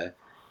centre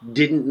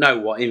didn't know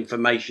what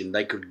information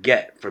they could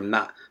get from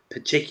that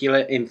particular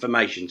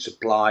information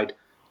supplied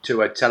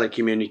to a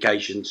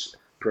telecommunications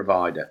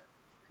provider,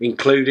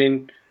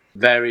 including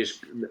various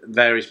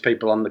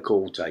people on the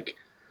call take.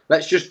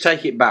 Let's just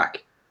take it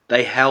back.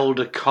 They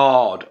held a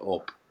card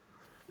up.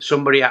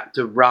 Somebody had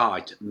to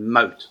write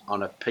Moat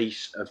on a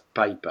piece of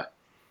paper.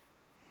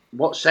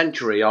 What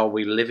century are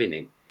we living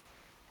in?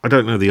 I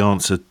don't know the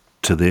answer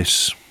to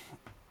this,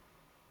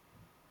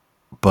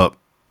 but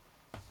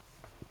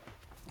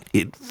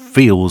it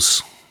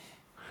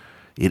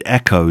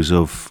echoes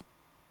of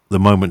the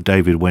moment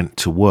David went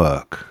to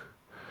work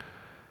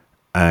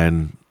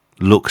and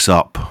looks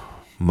up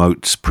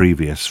Moat's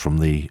previous from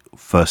the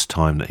first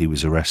time that he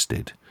was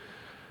arrested.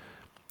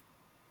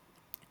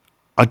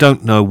 I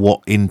don't know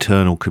what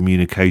internal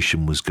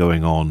communication was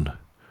going on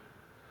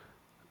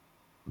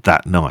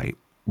that night.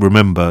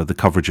 Remember, the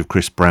coverage of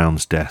Chris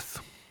Brown's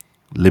death,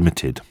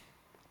 limited.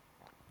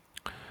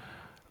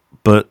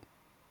 But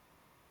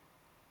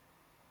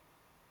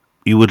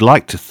you would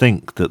like to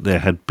think that there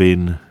had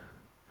been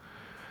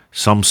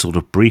some sort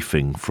of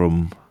briefing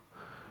from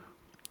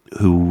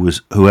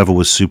whoever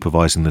was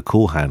supervising the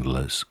call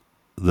handlers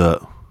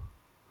that,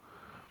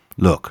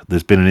 look,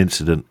 there's been an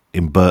incident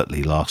in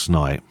Bertley last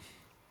night.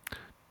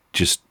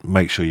 Just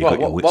make sure you got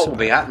your wits about it. What will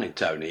be happening,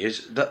 Tony,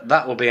 is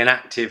that will be an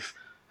active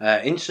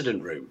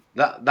incident room.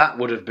 That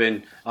would have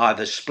been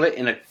either split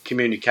in a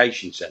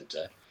communication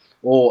centre,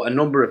 or a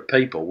number of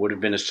people would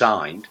have been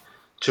assigned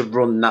to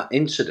run that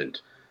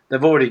incident.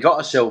 They've already got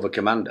a silver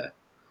commander.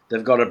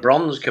 They've got a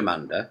bronze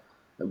commander.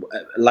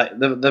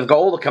 They've got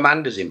all the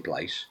commanders in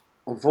place.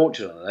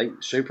 Unfortunately,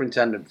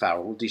 Superintendent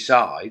Farrell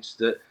decides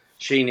that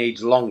she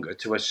needs longer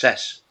to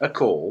assess a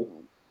call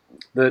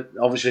that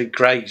obviously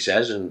Craig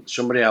says, and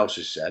somebody else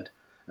has said,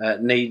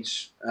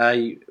 needs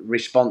a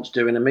response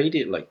doing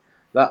immediately.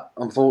 That,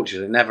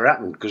 unfortunately, never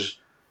happened, because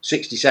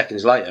 60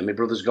 seconds later, my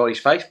brother's got his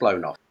face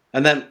blown off.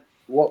 And then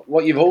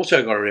what you've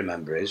also got to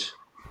remember is,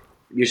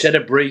 you said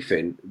a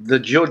briefing. The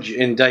judge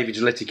in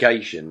David's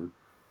litigation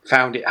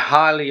found it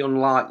highly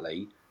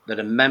unlikely that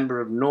a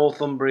member of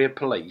Northumbria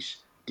Police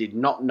did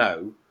not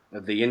know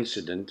of the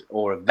incident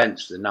or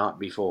events the night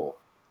before.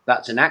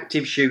 That's an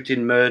active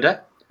shooting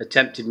murder,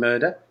 attempted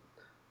murder.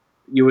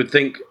 You would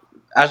think,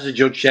 as the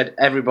judge said,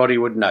 everybody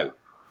would know.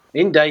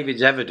 In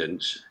David's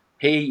evidence,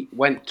 he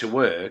went to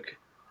work.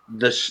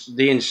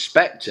 The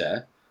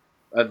inspector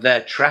of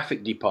their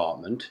traffic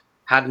department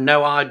had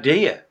no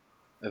idea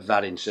of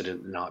that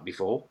incident the night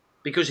before,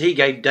 because he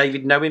gave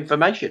David no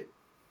information.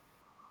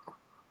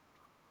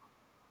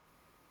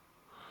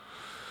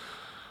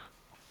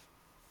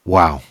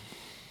 Wow.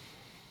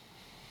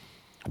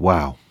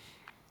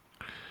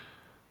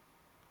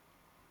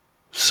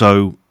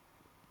 So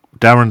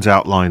Darren's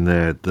outlined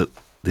there that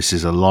this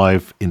is a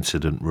live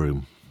incident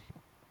room,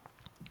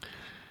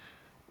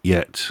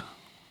 yet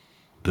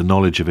the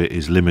knowledge of it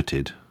is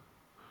limited.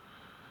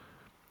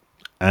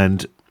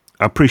 And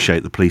I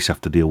appreciate the police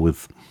have to deal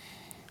with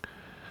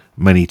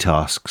many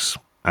tasks,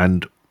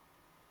 and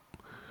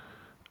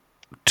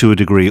to a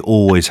degree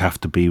always have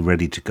to be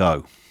ready to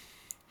go.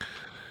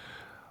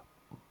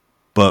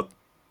 But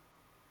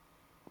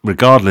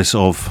regardless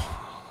of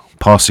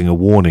passing a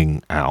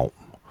warning out,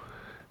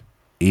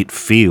 it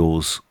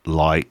feels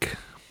like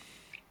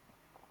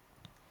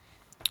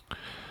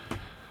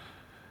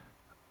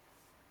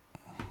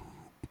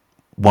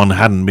one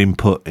hadn't been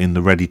put in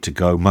the ready to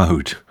go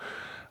mode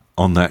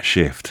on that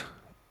shift.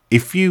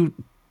 If you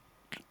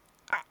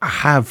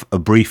have a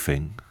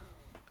briefing,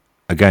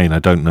 again, I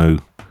don't know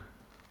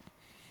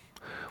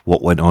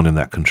what went on in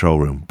that control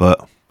room,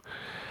 but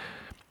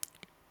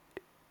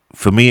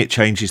for me it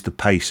changes the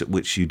pace at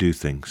which you do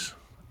things.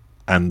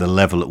 and the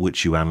level at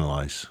which you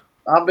analyse?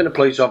 I've been a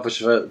police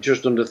officer for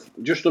just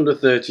under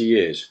 30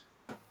 years.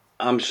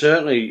 I'm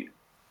certainly...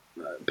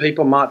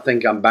 People might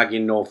think I'm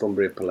bagging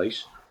Northumbria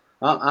Police.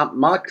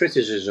 My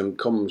criticism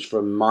comes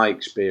from my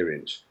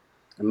experience,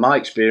 and my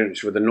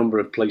experience with a number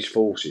of police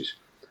forces.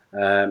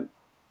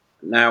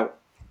 Now,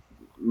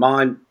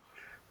 my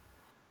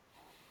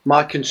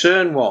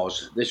concern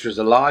was this was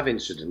a live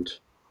incident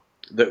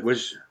that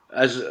was,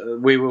 as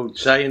we would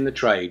say in the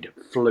trade,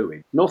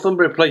 fluid.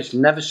 Northumbria Police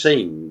never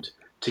seemed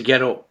to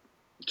get up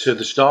to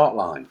the start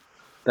line.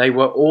 They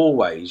were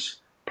always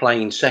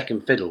playing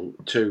second fiddle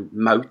to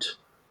Moat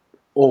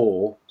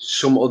or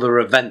some other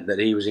event that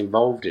he was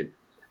involved in.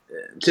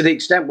 To the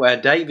extent where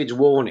David's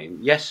warning,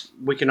 yes,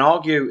 we can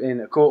argue in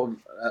a court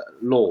of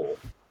law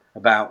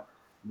about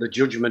the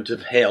judgment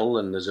of Hill,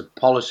 and there's a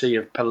policy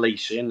of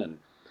policing, and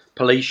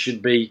police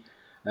should be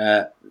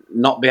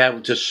not be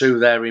able to sue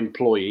their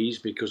employees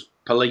because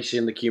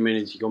policing the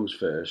community comes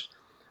first.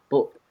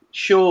 But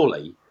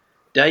surely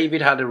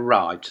David had a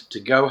right to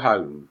go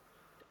home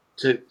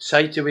to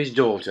say to his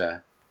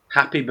daughter,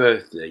 "Happy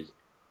birthday,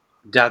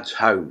 Dad's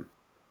home."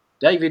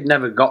 David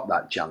never got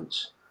that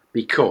chance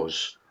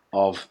because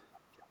of,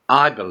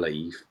 I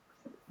believe,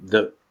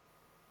 the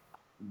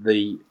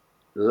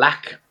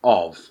lack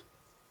of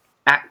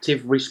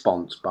active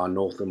response by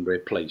Northumbria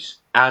Police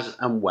as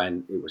and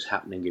when it was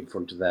happening in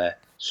front of their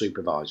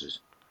supervisors.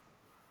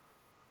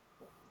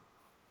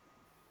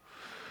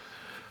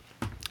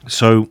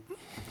 So,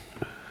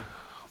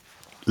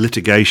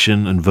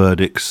 litigation and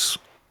verdicts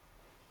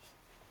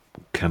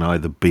can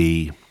either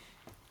be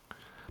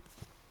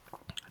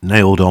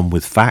nailed on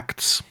with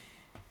facts,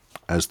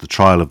 as the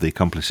trial of the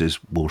accomplices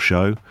will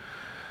show,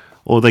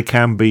 or they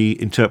can be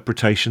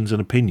interpretations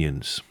and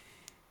opinions.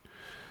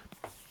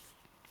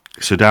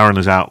 So Darren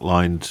has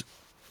outlined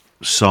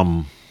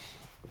some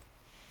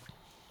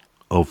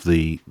of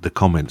the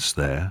comments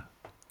there.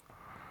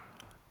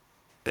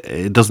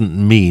 It doesn't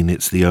mean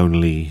it's the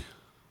only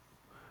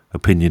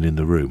opinion in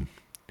the room.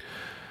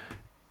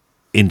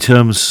 In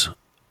terms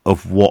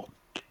of what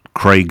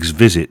Craig's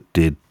visit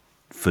did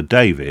for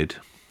David,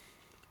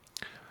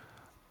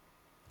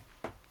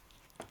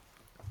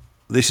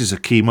 this is a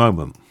key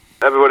moment.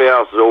 Everybody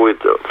else has always,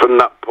 from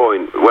that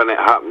point, when it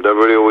happened,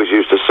 everybody always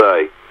used to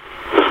say,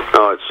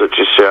 "Oh, it's such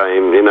a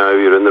shame,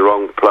 you're in the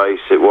wrong place.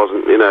 It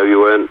wasn't, you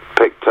weren't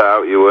picked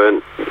out, you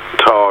weren't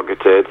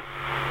targeted."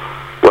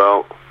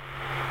 Well,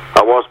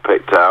 I was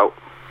picked out.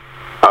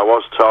 I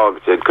was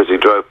targeted because he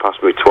drove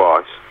past me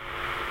twice.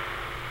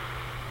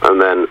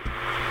 And then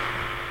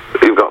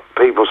you've got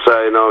people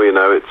saying, "Oh,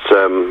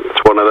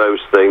 it's one of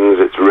those things.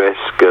 It's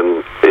risk,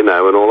 and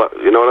and all that."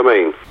 You know what I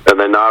mean? And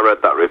then I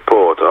read that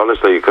report.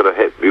 Honestly, you could have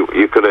hit.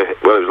 You could have.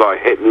 Well, it was like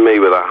hitting me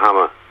with a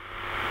hammer.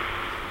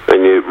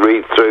 And you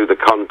read through the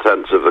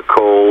contents of the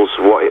calls,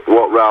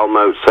 what Raoul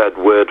Moat said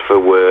word for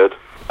word.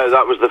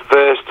 That was the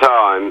first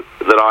time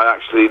that I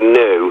actually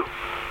knew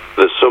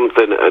that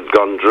something had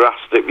gone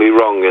drastically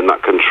wrong in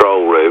that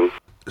control room.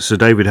 So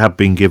David had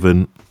been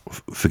given,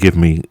 forgive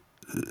me,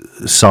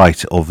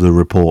 sight of the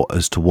report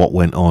as to what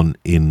went on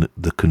in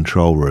the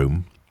control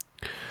room.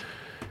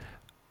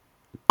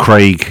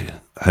 Craig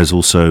has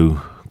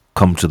also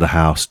come to the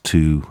house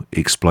to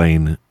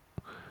explain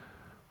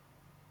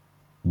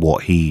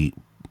what he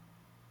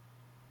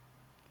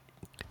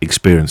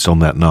experienced on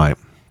that night.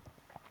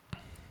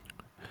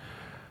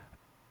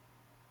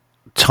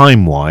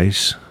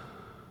 Time-wise,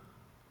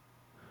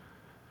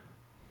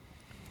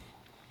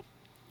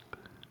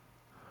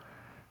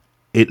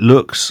 it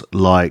looks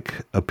like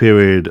a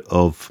period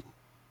of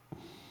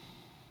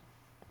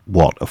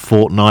a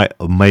fortnight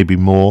or maybe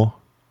more.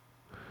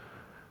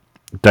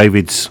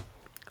 David's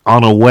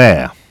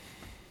unaware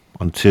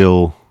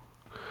until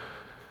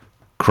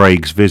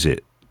Craig's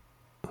visit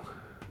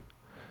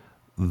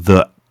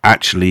that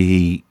actually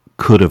he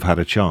could have had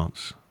a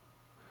chance.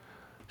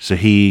 So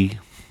he,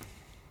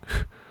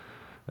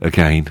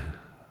 again,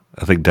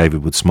 I think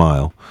David would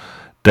smile,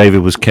 David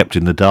was kept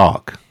in the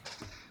dark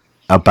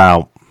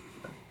about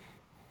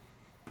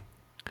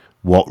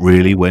what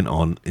really went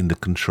on in the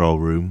control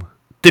room.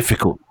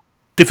 Difficult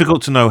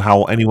to know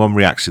how anyone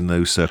reacts in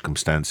those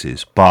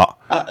circumstances, but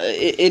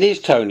it is,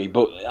 Tony,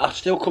 but I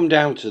still come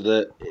down to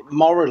the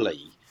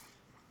morally.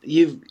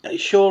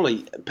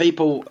 Surely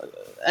people,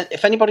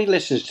 if anybody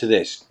listens to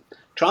this,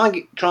 try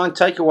and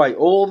take away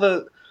all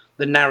the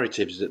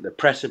narratives that the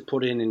press have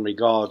put in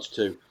regards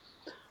to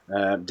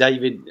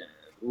David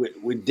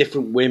with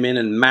different women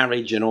and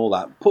marriage and all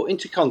that. Put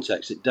into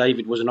context that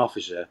David was an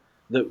officer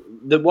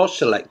that was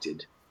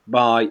selected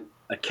by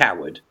a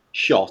coward,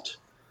 shot,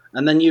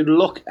 and then you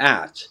look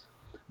at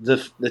the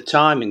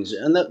timings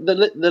and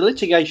the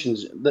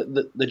litigations,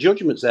 the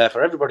judgments there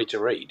for everybody to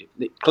read.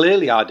 It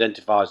clearly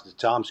identifies the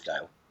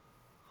timescale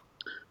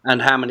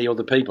and how many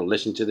other people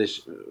listen to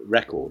this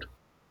record.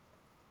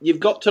 You've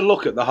got to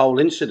look at the whole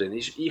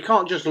incident. You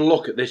can't just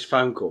look at this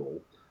phone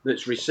call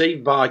that's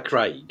received by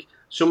Craig.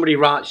 Somebody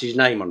writes his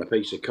name on a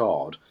piece of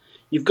card.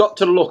 You've got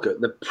to look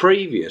at the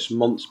previous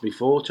months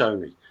before,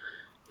 Tony.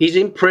 He's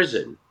in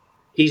prison.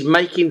 He's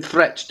making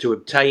threats to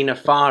obtain a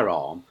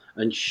firearm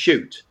and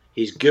shoot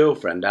his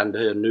girlfriend and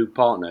her new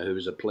partner, who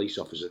is a police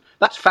officer.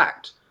 That's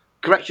fact.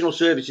 Correctional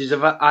Services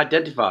have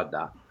identified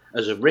that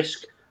as a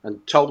risk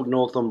and told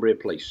Northumbria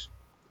Police.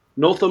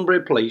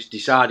 Northumbria Police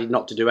decided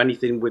not to do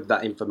anything with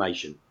that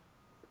information.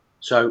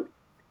 So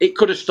it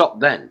could have stopped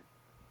then,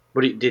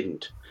 but it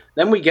didn't.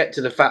 Then we get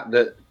to the fact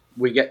that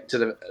we get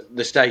to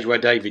the stage where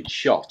David's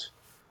shot.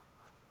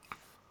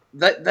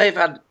 They've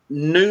had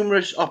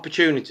numerous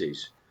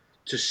opportunities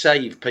to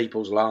save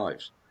people's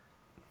lives.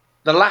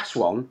 The last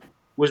one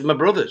was my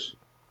brother's,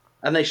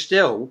 and they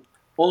still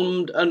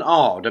ummed and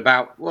ahed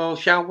about, well,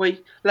 shall we?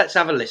 Let's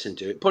have a listen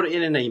to it. Put it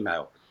in an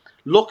email.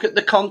 Look at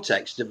the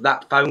context of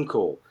that phone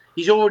call.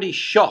 He's already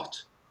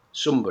shot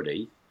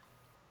somebody.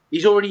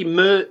 He's already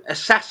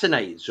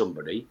assassinated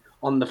somebody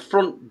on the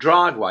front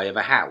driveway of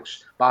a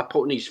house by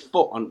putting his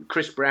foot on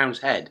Chris Brown's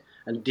head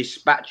and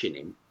dispatching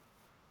him.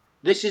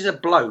 This is a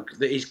bloke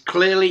that is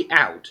clearly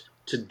out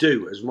to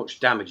do as much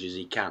damage as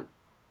he can.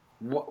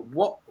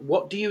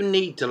 What do you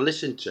need to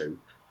listen to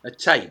a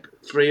tape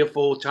 3 or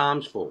 4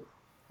 times for?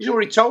 He's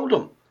already told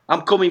them,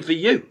 I'm coming for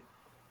you.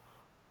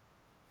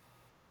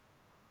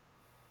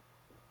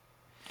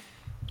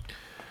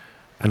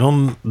 And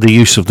on the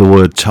use of the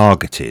word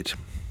targeted,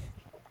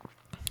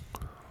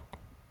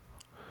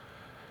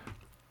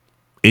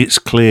 it's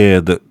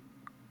clear that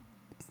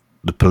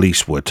the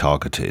police were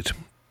targeted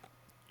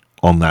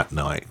on that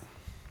night.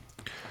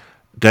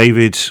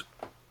 David,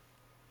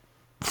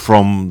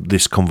 from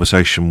this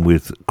conversation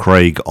with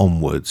Craig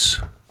onwards,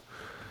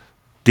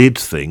 did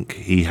think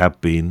he had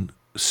been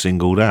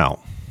singled out.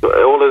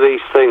 All of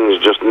these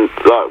things, just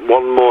like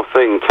one more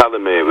thing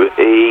telling me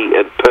he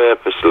had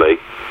purposely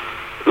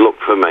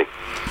looked for me.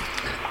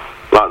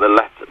 Like the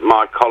letter,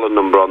 my collar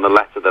number on the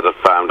letter that I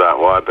found out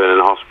while I'd been in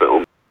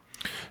hospital.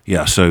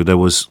 Yeah, so there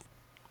was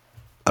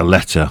a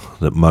letter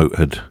that Moat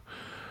had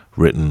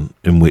written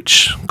in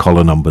which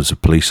collar numbers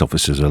of police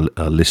officers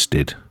are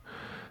listed.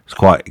 It's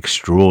quite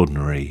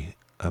extraordinary,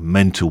 a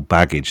mental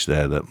baggage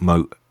there that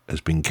Moat has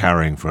been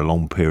carrying for a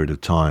long period of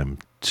time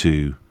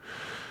to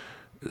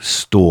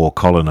store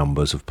collar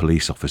numbers of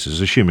police officers,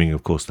 assuming,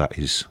 of course, that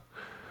is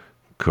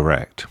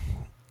correct.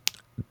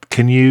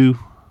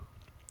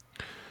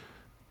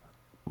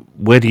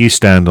 Where do you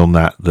stand on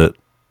that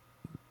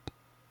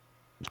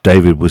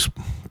David was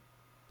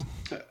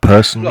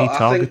personally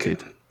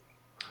targeted?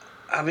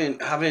 I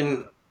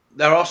think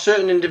there are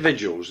certain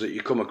individuals that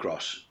you come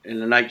across in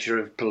the nature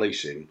of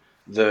policing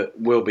that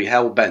will be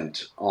hell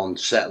bent on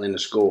settling a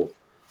score.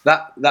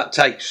 That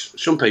takes,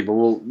 some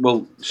people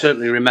will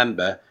certainly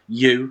remember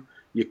you,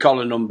 your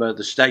collar number,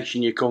 the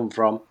station you come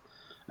from,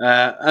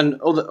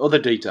 and other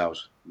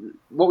details.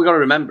 What we've got to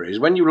remember is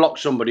when you lock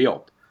somebody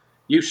up,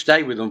 you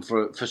stay with them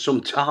for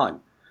some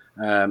time.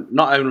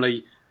 Not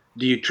only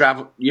do you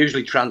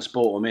usually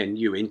transport them in,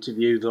 you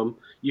interview them,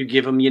 you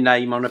give them your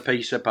name on a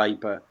piece of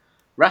paper.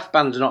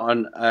 Rathband's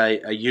not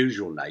a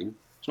usual name.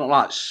 It's not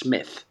like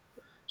Smith.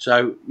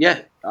 So,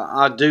 yeah,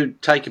 I do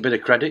take a bit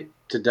of credit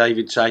to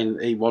David saying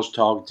that he was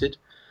targeted.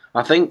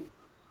 I think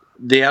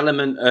the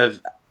element of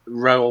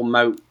Royal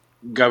Moat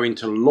going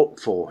to look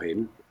for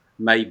him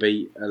may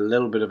be a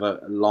little bit of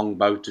a long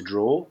bow to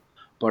draw,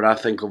 but I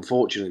think,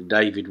 unfortunately,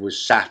 David was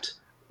sat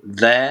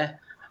there,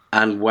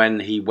 and when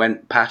he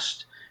went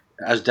past,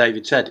 as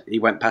David said, he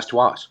went past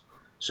twice.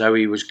 So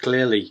he was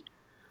clearly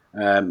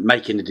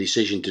making a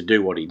decision to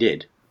do what he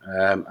did.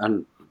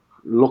 And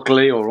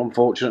luckily or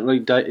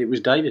unfortunately, it was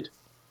David.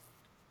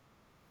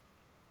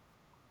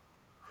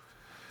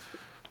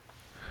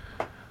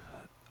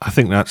 I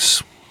think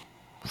that's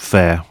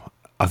fair.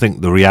 I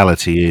think the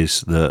reality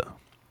is that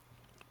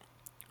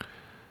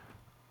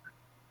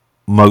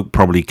Moat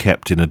probably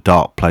kept in a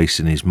dark place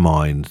in his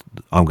mind,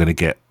 I'm going to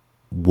get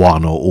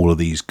one or all of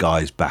these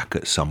guys back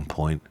at some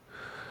point.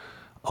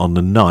 On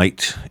the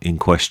night in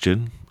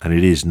question, and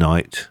it is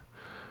night,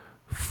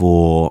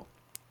 for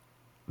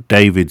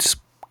David's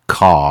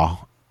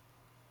car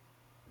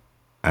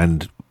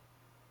and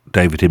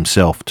David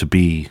himself to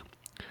be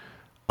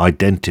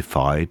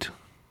identified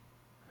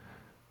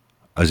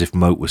as if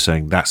Moat was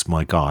saying, that's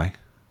my guy,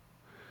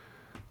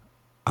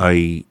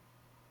 I'm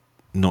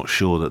not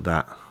sure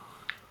that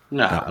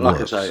No, that like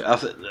works. I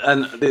say,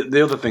 and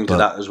the other thing to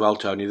that as well,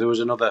 Tony, there was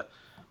another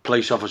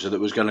police officer that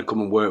was going to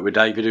come and work with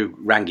David who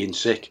rang in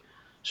sick,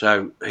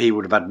 so he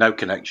would have had no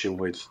connection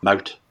with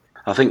Moat.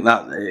 I think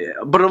that,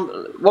 but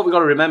what we've got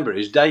to remember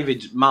is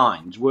David's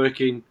mind's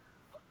working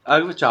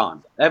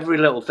overtime. Every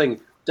little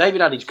thing.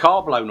 David had his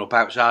car blown up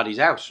outside his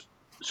house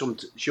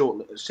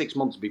 6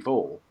 months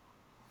before,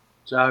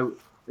 so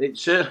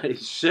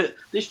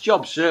this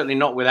job's certainly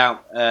not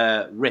without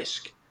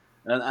risk.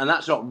 And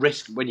that's not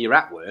risk when you're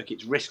at work,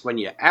 it's risk when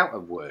you're out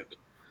of work.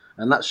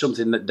 And that's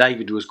something that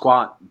David was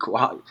quite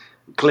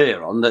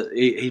clear on, that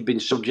he'd been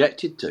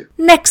subjected to.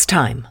 Next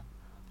time,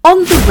 on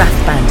the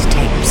Rathband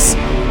tapes.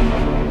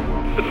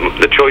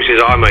 The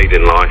choices I made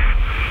in life,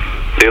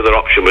 the other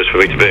option was for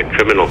me to be a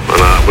criminal, and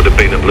that would have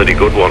been a bloody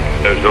good one.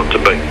 It was not to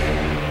be,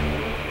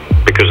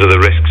 because of the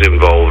risks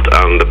involved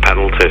and the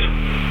penalties.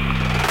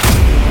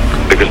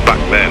 Because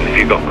back then, if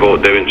you got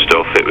caught doing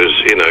stuff, it was,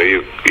 you know,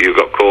 you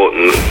got caught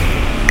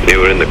and you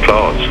were in the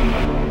clouds.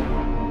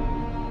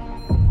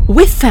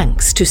 With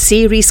thanks to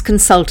series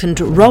consultant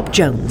Rob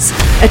Jones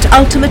at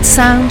Ultimate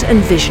Sound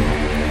and Vision.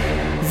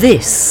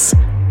 This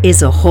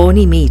is a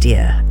Horny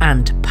Media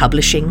and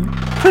Publishing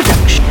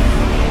production.